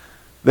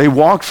 They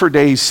walk for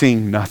days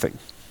seeing nothing.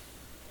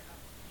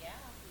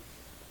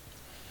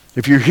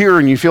 If you're here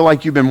and you feel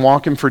like you've been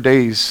walking for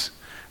days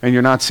and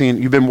you're not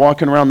seeing, you've been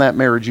walking around that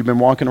marriage, you've been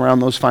walking around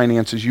those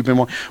finances,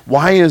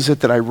 why is it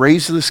that I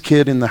raised this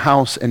kid in the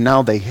house and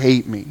now they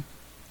hate me?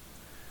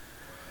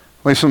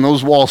 Listen,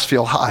 those walls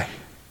feel high.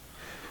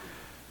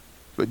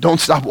 But don't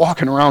stop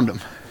walking around them.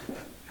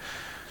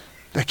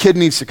 That kid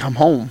needs to come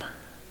home,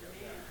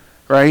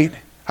 right?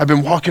 I've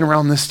been walking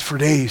around this for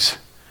days.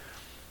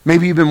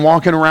 Maybe you've been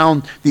walking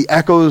around the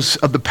echoes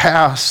of the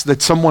past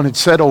that someone had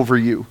said over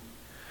you.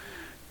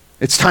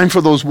 It's time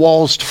for those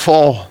walls to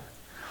fall.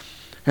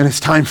 And it's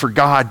time for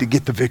God to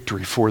get the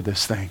victory for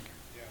this thing.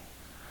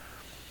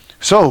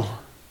 So,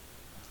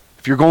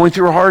 if you're going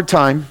through a hard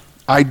time,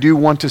 I do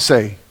want to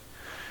say,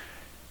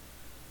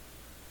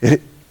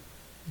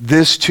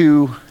 this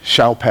too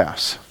shall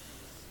pass.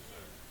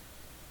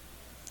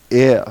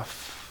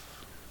 If.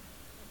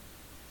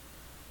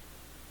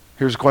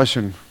 Here's a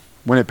question.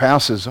 When it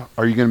passes,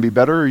 are you going to be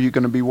better or are you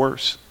going to be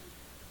worse?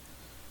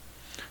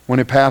 When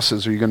it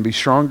passes, are you going to be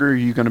stronger or are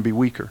you going to be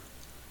weaker?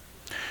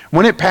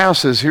 When it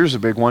passes, here's a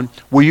big one.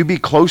 Will you be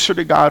closer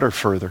to God or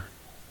further?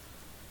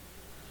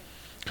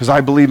 Because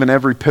I believe in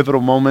every pivotal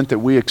moment that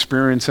we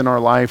experience in our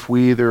life,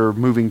 we either are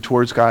moving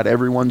towards God.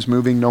 Everyone's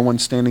moving. No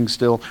one's standing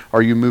still.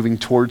 Are you moving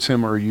towards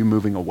him or are you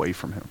moving away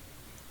from him?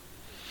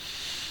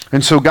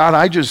 And so, God,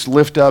 I just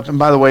lift up. And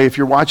by the way, if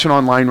you're watching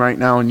online right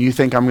now and you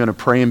think I'm going to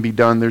pray and be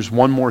done, there's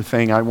one more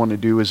thing I want to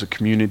do as a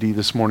community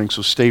this morning,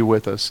 so stay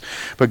with us.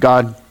 But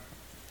God,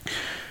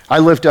 I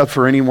lift up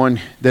for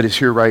anyone that is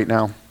here right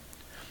now.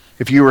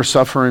 If you are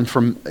suffering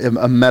from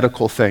a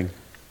medical thing,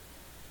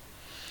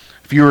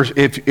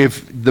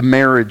 if the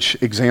marriage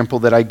example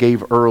that I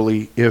gave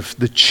early, if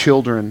the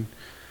children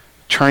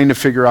trying to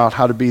figure out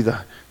how to be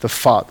the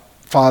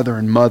father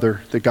and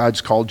mother that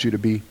God's called you to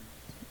be,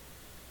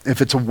 if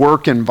it's a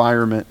work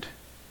environment,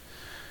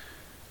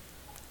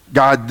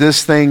 God,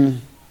 this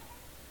thing,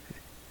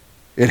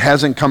 it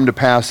hasn't come to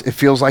pass. It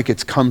feels like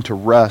it's come to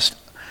rest.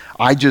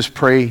 I just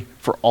pray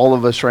for all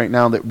of us right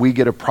now that we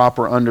get a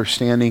proper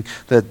understanding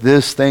that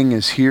this thing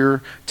is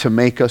here to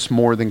make us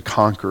more than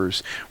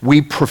conquerors.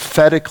 We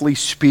prophetically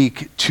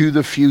speak to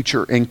the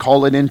future and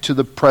call it into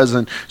the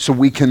present so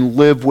we can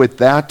live with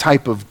that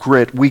type of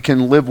grit. We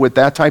can live with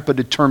that type of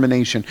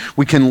determination.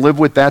 We can live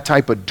with that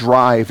type of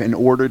drive in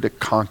order to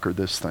conquer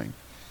this thing.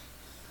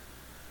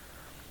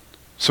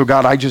 So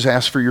God, I just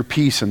ask for your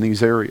peace in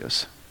these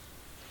areas.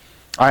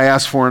 I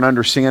ask for an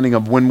understanding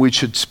of when we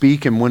should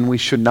speak and when we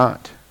should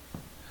not.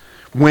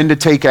 When to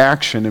take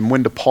action and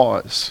when to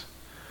pause.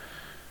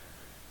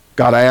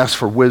 God, I ask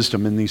for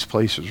wisdom in these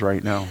places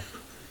right now.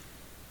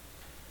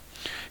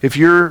 If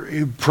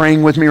you're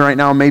praying with me right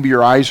now, maybe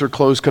your eyes are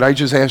closed, could I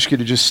just ask you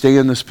to just stay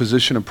in this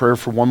position of prayer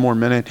for one more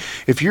minute?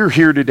 If you're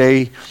here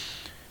today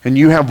and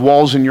you have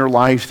walls in your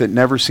life that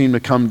never seem to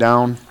come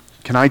down,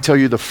 can I tell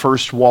you the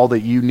first wall that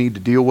you need to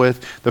deal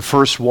with? The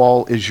first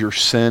wall is your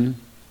sin.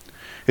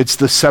 It's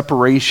the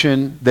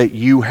separation that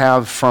you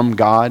have from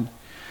God.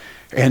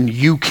 And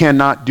you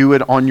cannot do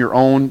it on your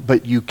own,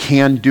 but you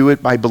can do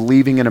it by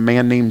believing in a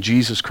man named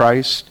Jesus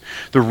Christ.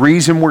 The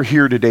reason we're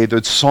here today,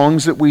 the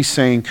songs that we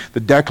sing, the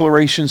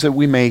declarations that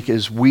we make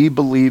is we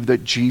believe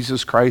that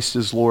Jesus Christ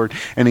is Lord.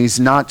 And he's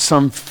not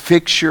some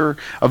fixture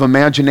of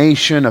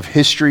imagination, of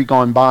history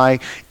gone by.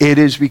 It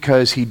is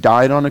because he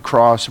died on a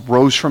cross,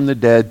 rose from the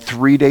dead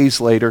 3 days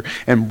later,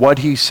 and what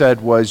he said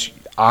was,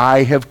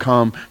 I have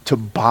come to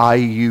buy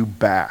you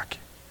back.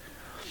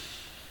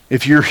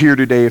 If you're here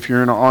today, if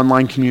you're in an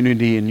online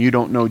community and you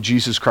don't know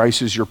Jesus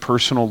Christ as your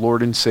personal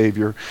Lord and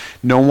Savior,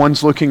 no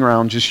one's looking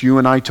around, just you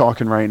and I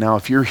talking right now.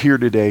 If you're here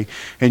today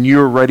and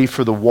you're ready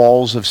for the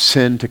walls of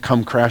sin to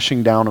come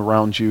crashing down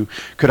around you,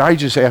 could I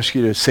just ask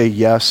you to say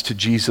yes to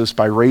Jesus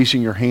by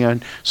raising your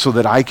hand so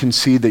that I can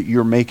see that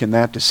you're making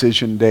that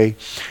decision today?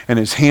 And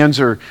his hands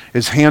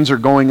are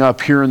going up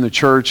here in the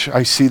church.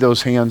 I see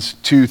those hands,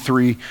 2,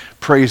 3,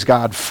 praise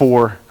God,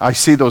 4. I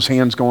see those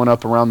hands going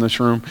up around this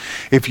room.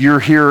 If you're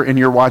here and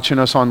you're watching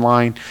us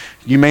online,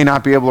 you may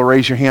not be able to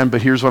raise your hand,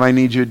 but here's what I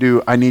need you to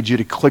do. I need you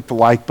to click the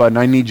like button.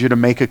 I need you to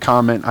make a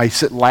comment.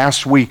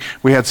 Last week,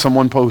 we had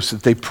someone post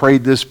that they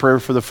prayed this prayer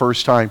for the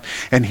first time.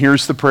 And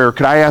here's the prayer.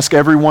 Could I ask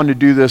everyone to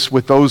do this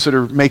with those that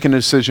are making a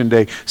decision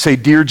today? Say,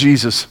 Dear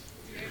Jesus,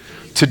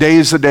 today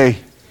is the day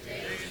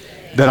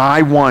that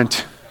I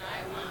want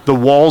the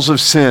walls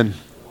of sin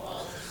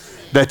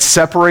that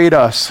separate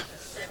us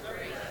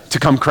to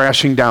come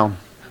crashing down.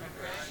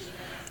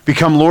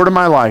 Become Lord of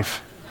my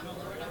life.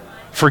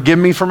 Forgive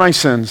me for my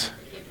sins.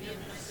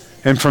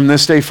 And from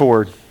this day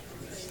forward,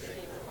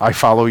 I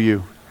follow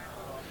you.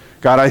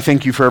 God, I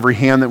thank you for every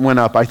hand that went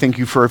up. I thank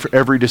you for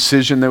every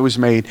decision that was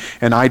made.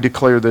 And I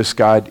declare this,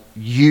 God,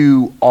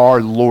 you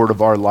are Lord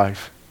of our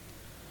life.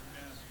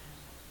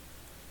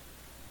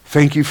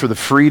 Thank you for the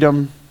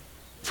freedom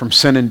from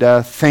sin and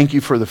death. Thank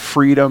you for the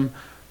freedom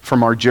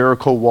from our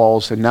Jericho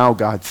walls. And now,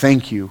 God,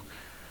 thank you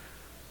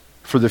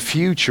for the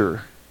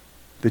future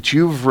that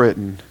you've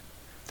written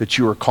that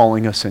you are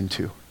calling us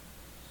into.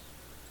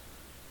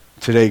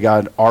 Today,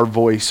 God, our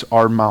voice,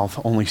 our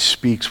mouth only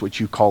speaks what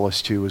you call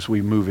us to as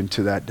we move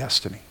into that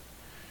destiny.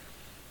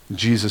 In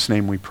Jesus'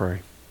 name we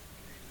pray.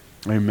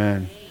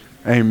 Amen.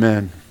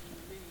 Amen.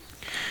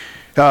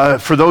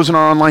 For those in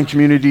our online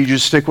community,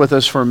 just stick with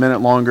us for a minute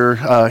longer.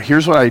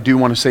 Here's what I do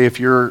want to say. If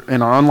you're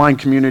in our online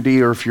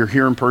community or if you're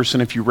here in person,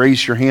 if you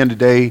raise your hand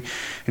today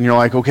and you're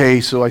like,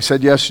 okay, so I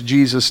said yes to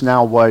Jesus,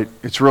 now what?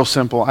 It's real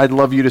simple. I'd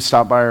love you to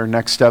stop by our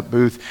Next Step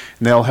booth,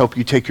 and they'll help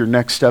you take your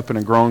next step in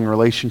a growing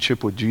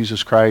relationship with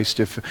Jesus Christ.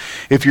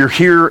 If you're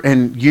here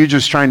and you're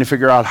just trying to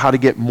figure out how to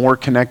get more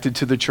connected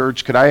to the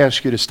church, could I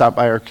ask you to stop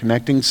by our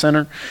Connecting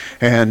Center?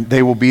 And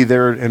they will be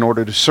there in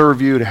order to serve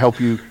you, to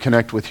help you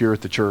connect with here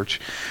at the church.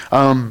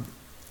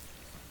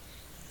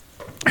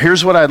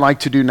 Here's what I'd like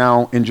to do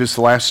now in just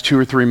the last 2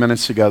 or 3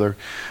 minutes together.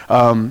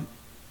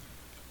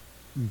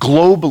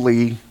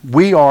 Globally,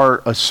 we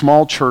are a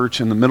small church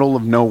in the middle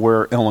of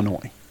nowhere,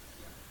 Illinois.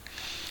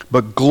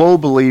 But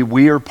globally,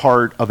 we are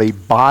part of a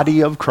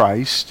body of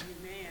Christ,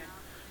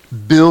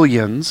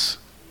 billions,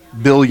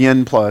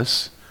 billion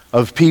plus,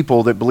 of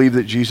people that believe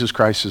that Jesus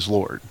Christ is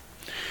Lord.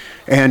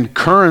 And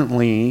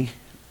currently,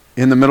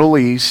 in the Middle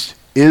East,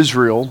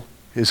 Israel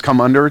has come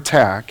under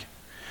attack.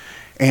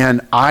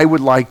 And I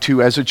would like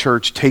to, as a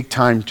church, take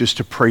time just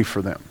to pray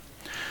for them.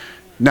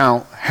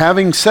 Now,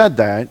 having said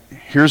that,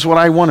 here's what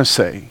I want to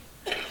say.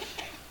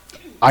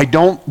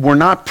 We're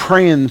not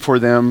praying for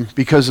them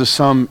because of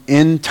some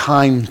end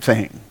time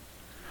thing.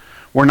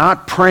 We're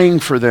not praying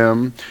for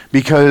them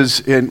because,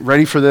 and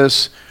ready for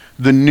this,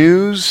 the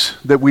news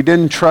that we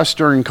didn't trust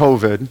during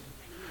COVID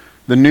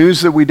The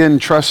news that we didn't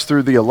trust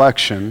through the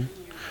election,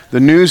 the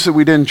news that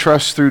we didn't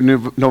trust through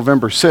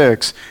November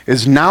 6th,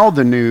 is now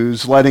the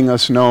news letting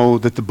us know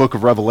that the book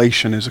of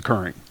Revelation is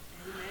occurring.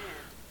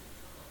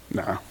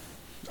 No,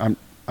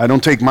 I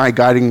don't take my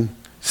guiding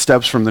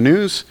steps from the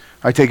news.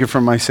 I take it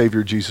from my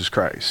Savior, Jesus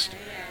Christ.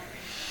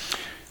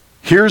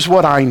 Here's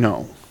what I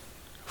know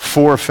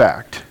for a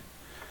fact,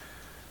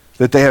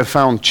 that they have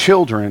found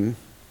children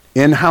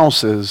in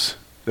houses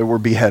that were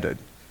beheaded.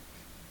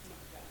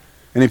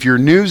 And if your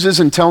news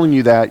isn't telling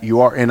you that,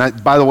 you are,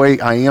 and by the way,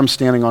 I am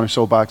standing on a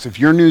soapbox. If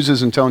your news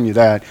isn't telling you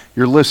that,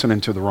 you're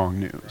listening to the wrong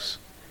news.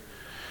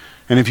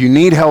 And if you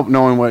need help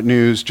knowing what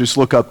news, just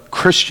look up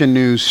Christian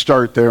news,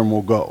 start there, and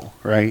we'll go,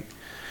 right?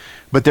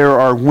 But there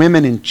are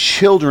women and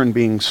children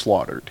being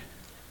slaughtered.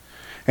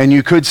 And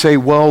you could say,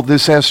 well,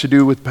 this has to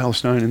do with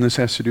Palestine, and this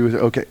has to do with,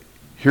 okay,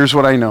 here's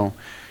what I know,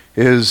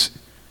 is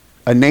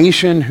a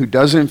nation who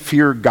doesn't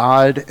fear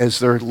God as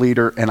their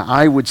leader, and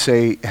I would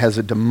say has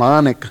a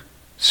demonic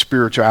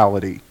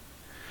spirituality,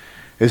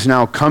 is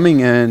now coming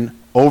in,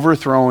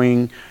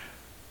 overthrowing,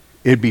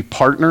 it'd be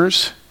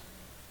partners.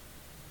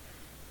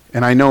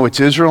 And I know it's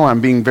Israel. I'm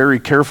being very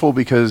careful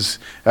because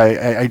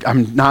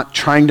I'm not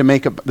trying to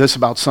make this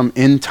about some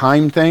end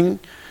time thing.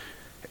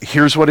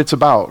 Here's what it's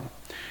about.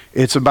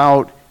 It's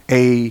about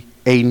a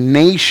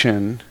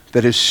nation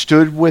that has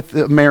stood with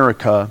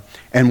America,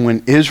 and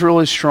when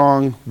Israel is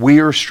strong, we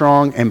are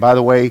strong. And by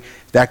the way,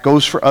 that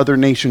goes for other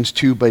nations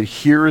too, but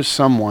here is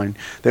someone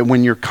that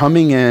when you're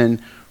coming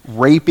in,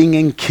 raping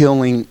and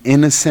killing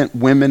innocent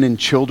women and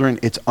children,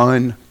 it's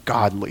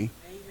ungodly.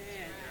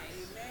 Amen.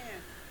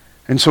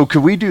 And so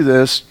could we do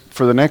this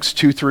for the next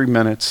 2-3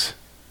 minutes?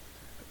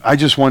 I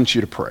just want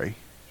you to pray.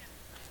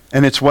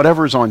 And it's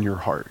whatever's on your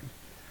heart.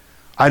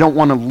 I don't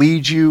want to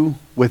lead you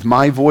with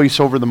my voice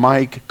over the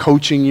mic,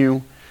 coaching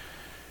you.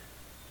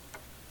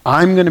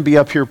 I'm going to be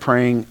up here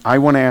praying. I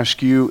want to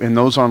ask you and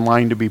those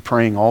online to be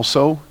praying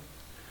also.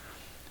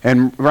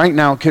 And right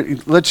now,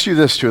 let's do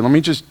this too. Let me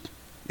just,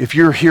 if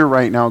you're here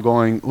right now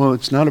going, well,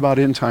 it's not about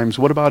end times.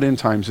 What about end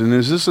times? And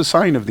is this a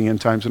sign of the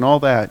end times and all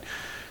that?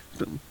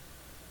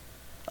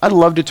 I'd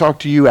love to talk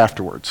to you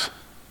afterwards.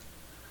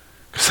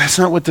 Because that's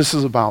not what this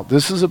is about.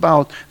 This is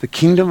about the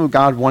kingdom of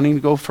God wanting to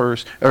go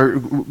first, or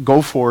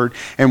go forward.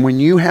 And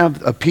when you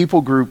have a people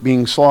group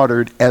being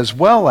slaughtered, as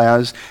well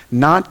as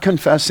not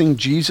confessing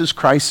Jesus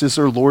Christ as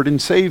their Lord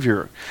and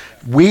Savior.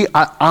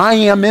 I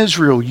am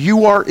Israel.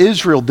 You are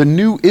Israel. The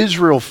new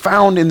Israel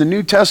found in the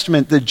New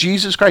Testament, that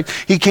Jesus Christ,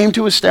 he came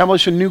to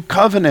establish a new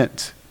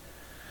covenant.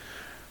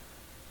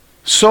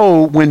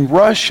 So when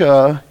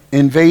Russia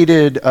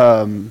invaded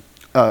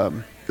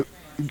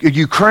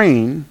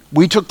Ukraine,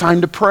 we took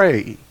time to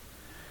pray.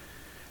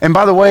 And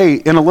by the way,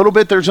 in a little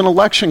bit, there's an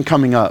election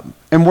coming up,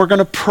 and we're going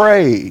to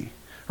pray,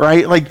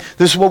 right? Like,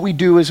 this is what we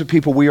do as a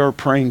people. We are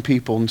praying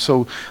people. And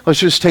so let's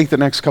just take the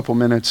next couple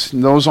minutes.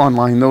 And those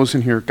online, those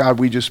in here, God,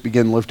 we just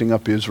begin lifting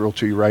up Israel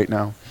to you right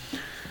now.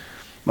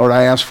 Lord,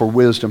 I ask for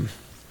wisdom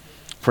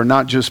for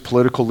not just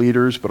political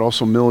leaders, but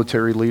also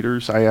military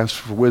leaders. I ask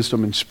for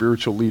wisdom and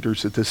spiritual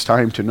leaders at this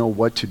time to know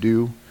what to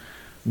do,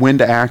 when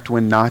to act,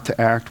 when not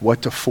to act,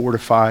 what to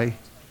fortify,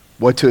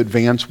 what to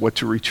advance, what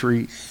to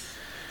retreat.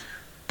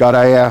 God,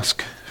 I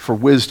ask for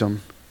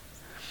wisdom.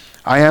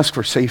 I ask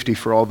for safety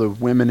for all the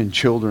women and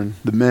children,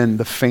 the men,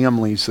 the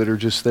families that are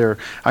just there.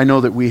 I know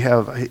that we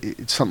have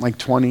it's something like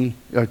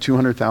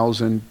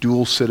 200,000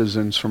 dual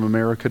citizens from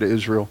America to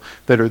Israel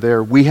that are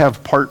there. We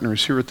have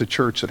partners here at the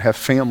church that have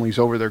families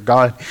over there.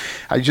 God,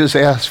 I just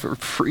ask for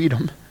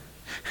freedom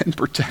and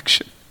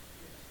protection.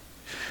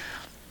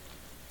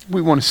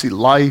 We want to see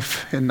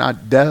life and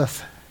not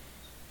death.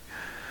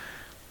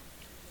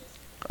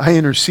 I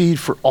intercede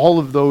for all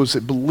of those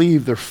that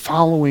believe they're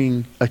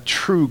following a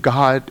true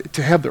God,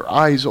 to have their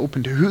eyes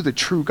open to who the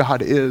true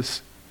God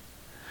is.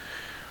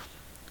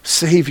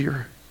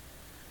 Savior,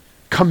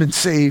 come and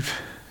save.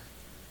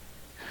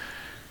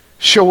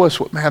 Show us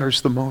what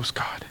matters the most,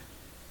 God.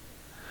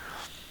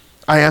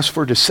 I ask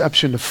for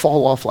deception to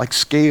fall off like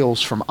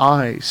scales from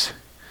eyes.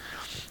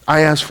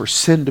 I ask for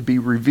sin to be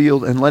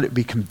revealed and let it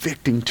be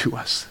convicting to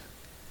us.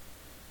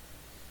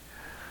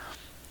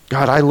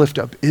 God, I lift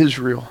up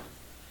Israel,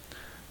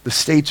 the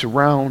states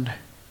around.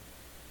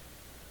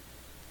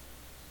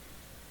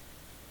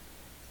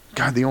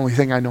 God, the only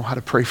thing I know how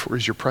to pray for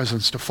is your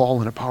presence to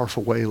fall in a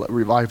powerful way. Let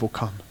revival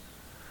come.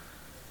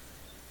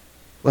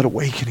 Let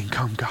awakening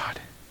come,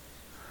 God.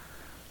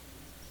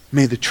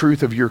 May the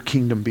truth of your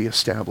kingdom be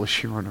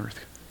established here on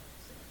earth.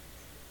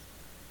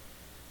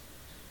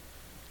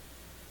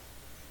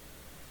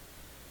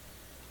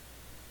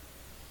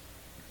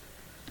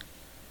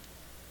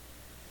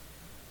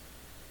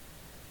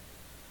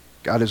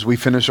 God, as we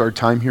finish our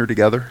time here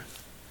together,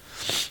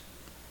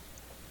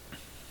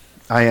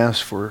 I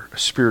ask for a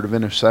spirit of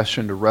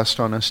intercession to rest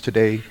on us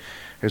today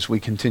as we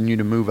continue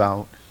to move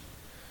out.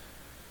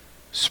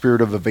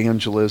 Spirit of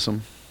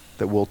evangelism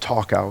that we'll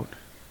talk out.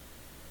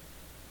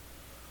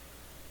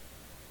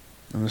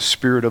 And the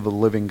Spirit of the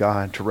living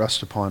God to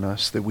rest upon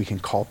us that we can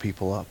call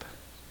people up.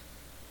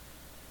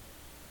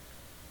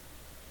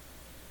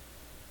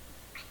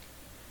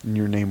 In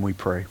your name we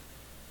pray.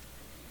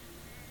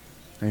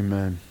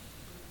 Amen.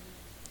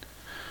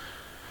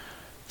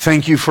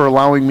 Thank you for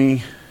allowing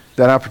me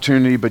that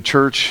opportunity. But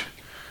church,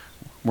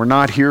 we're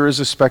not here as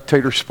a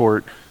spectator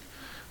sport.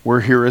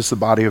 We're here as the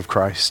body of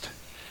Christ.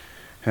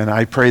 And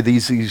I pray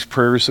these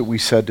prayers that we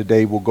said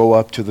today will go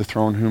up to the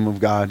throne room of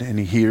God, and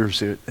He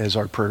hears it as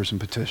our prayers and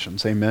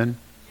petitions. Amen.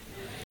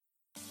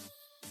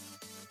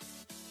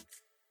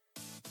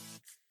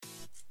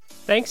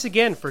 Thanks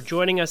again for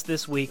joining us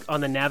this week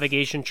on the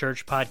Navigation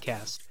Church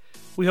podcast.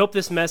 We hope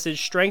this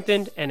message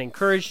strengthened and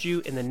encouraged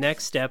you in the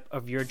next step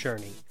of your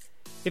journey.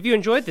 If you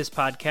enjoyed this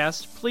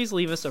podcast, please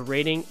leave us a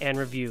rating and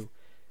review.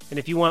 And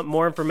if you want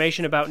more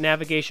information about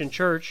Navigation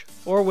Church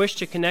or wish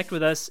to connect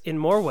with us in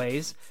more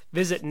ways,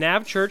 visit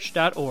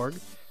navchurch.org,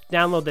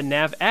 download the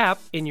Nav app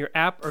in your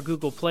app or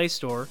Google Play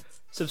Store,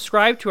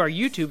 subscribe to our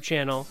YouTube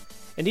channel,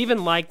 and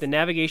even like the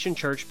Navigation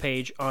Church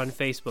page on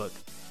Facebook.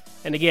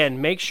 And again,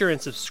 make sure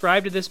and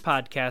subscribe to this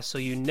podcast so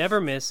you never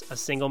miss a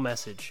single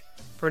message.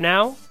 For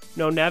now,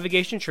 know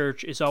Navigation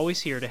Church is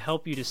always here to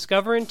help you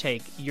discover and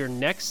take your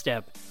next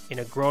step in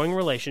a growing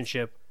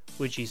relationship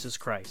with Jesus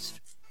Christ.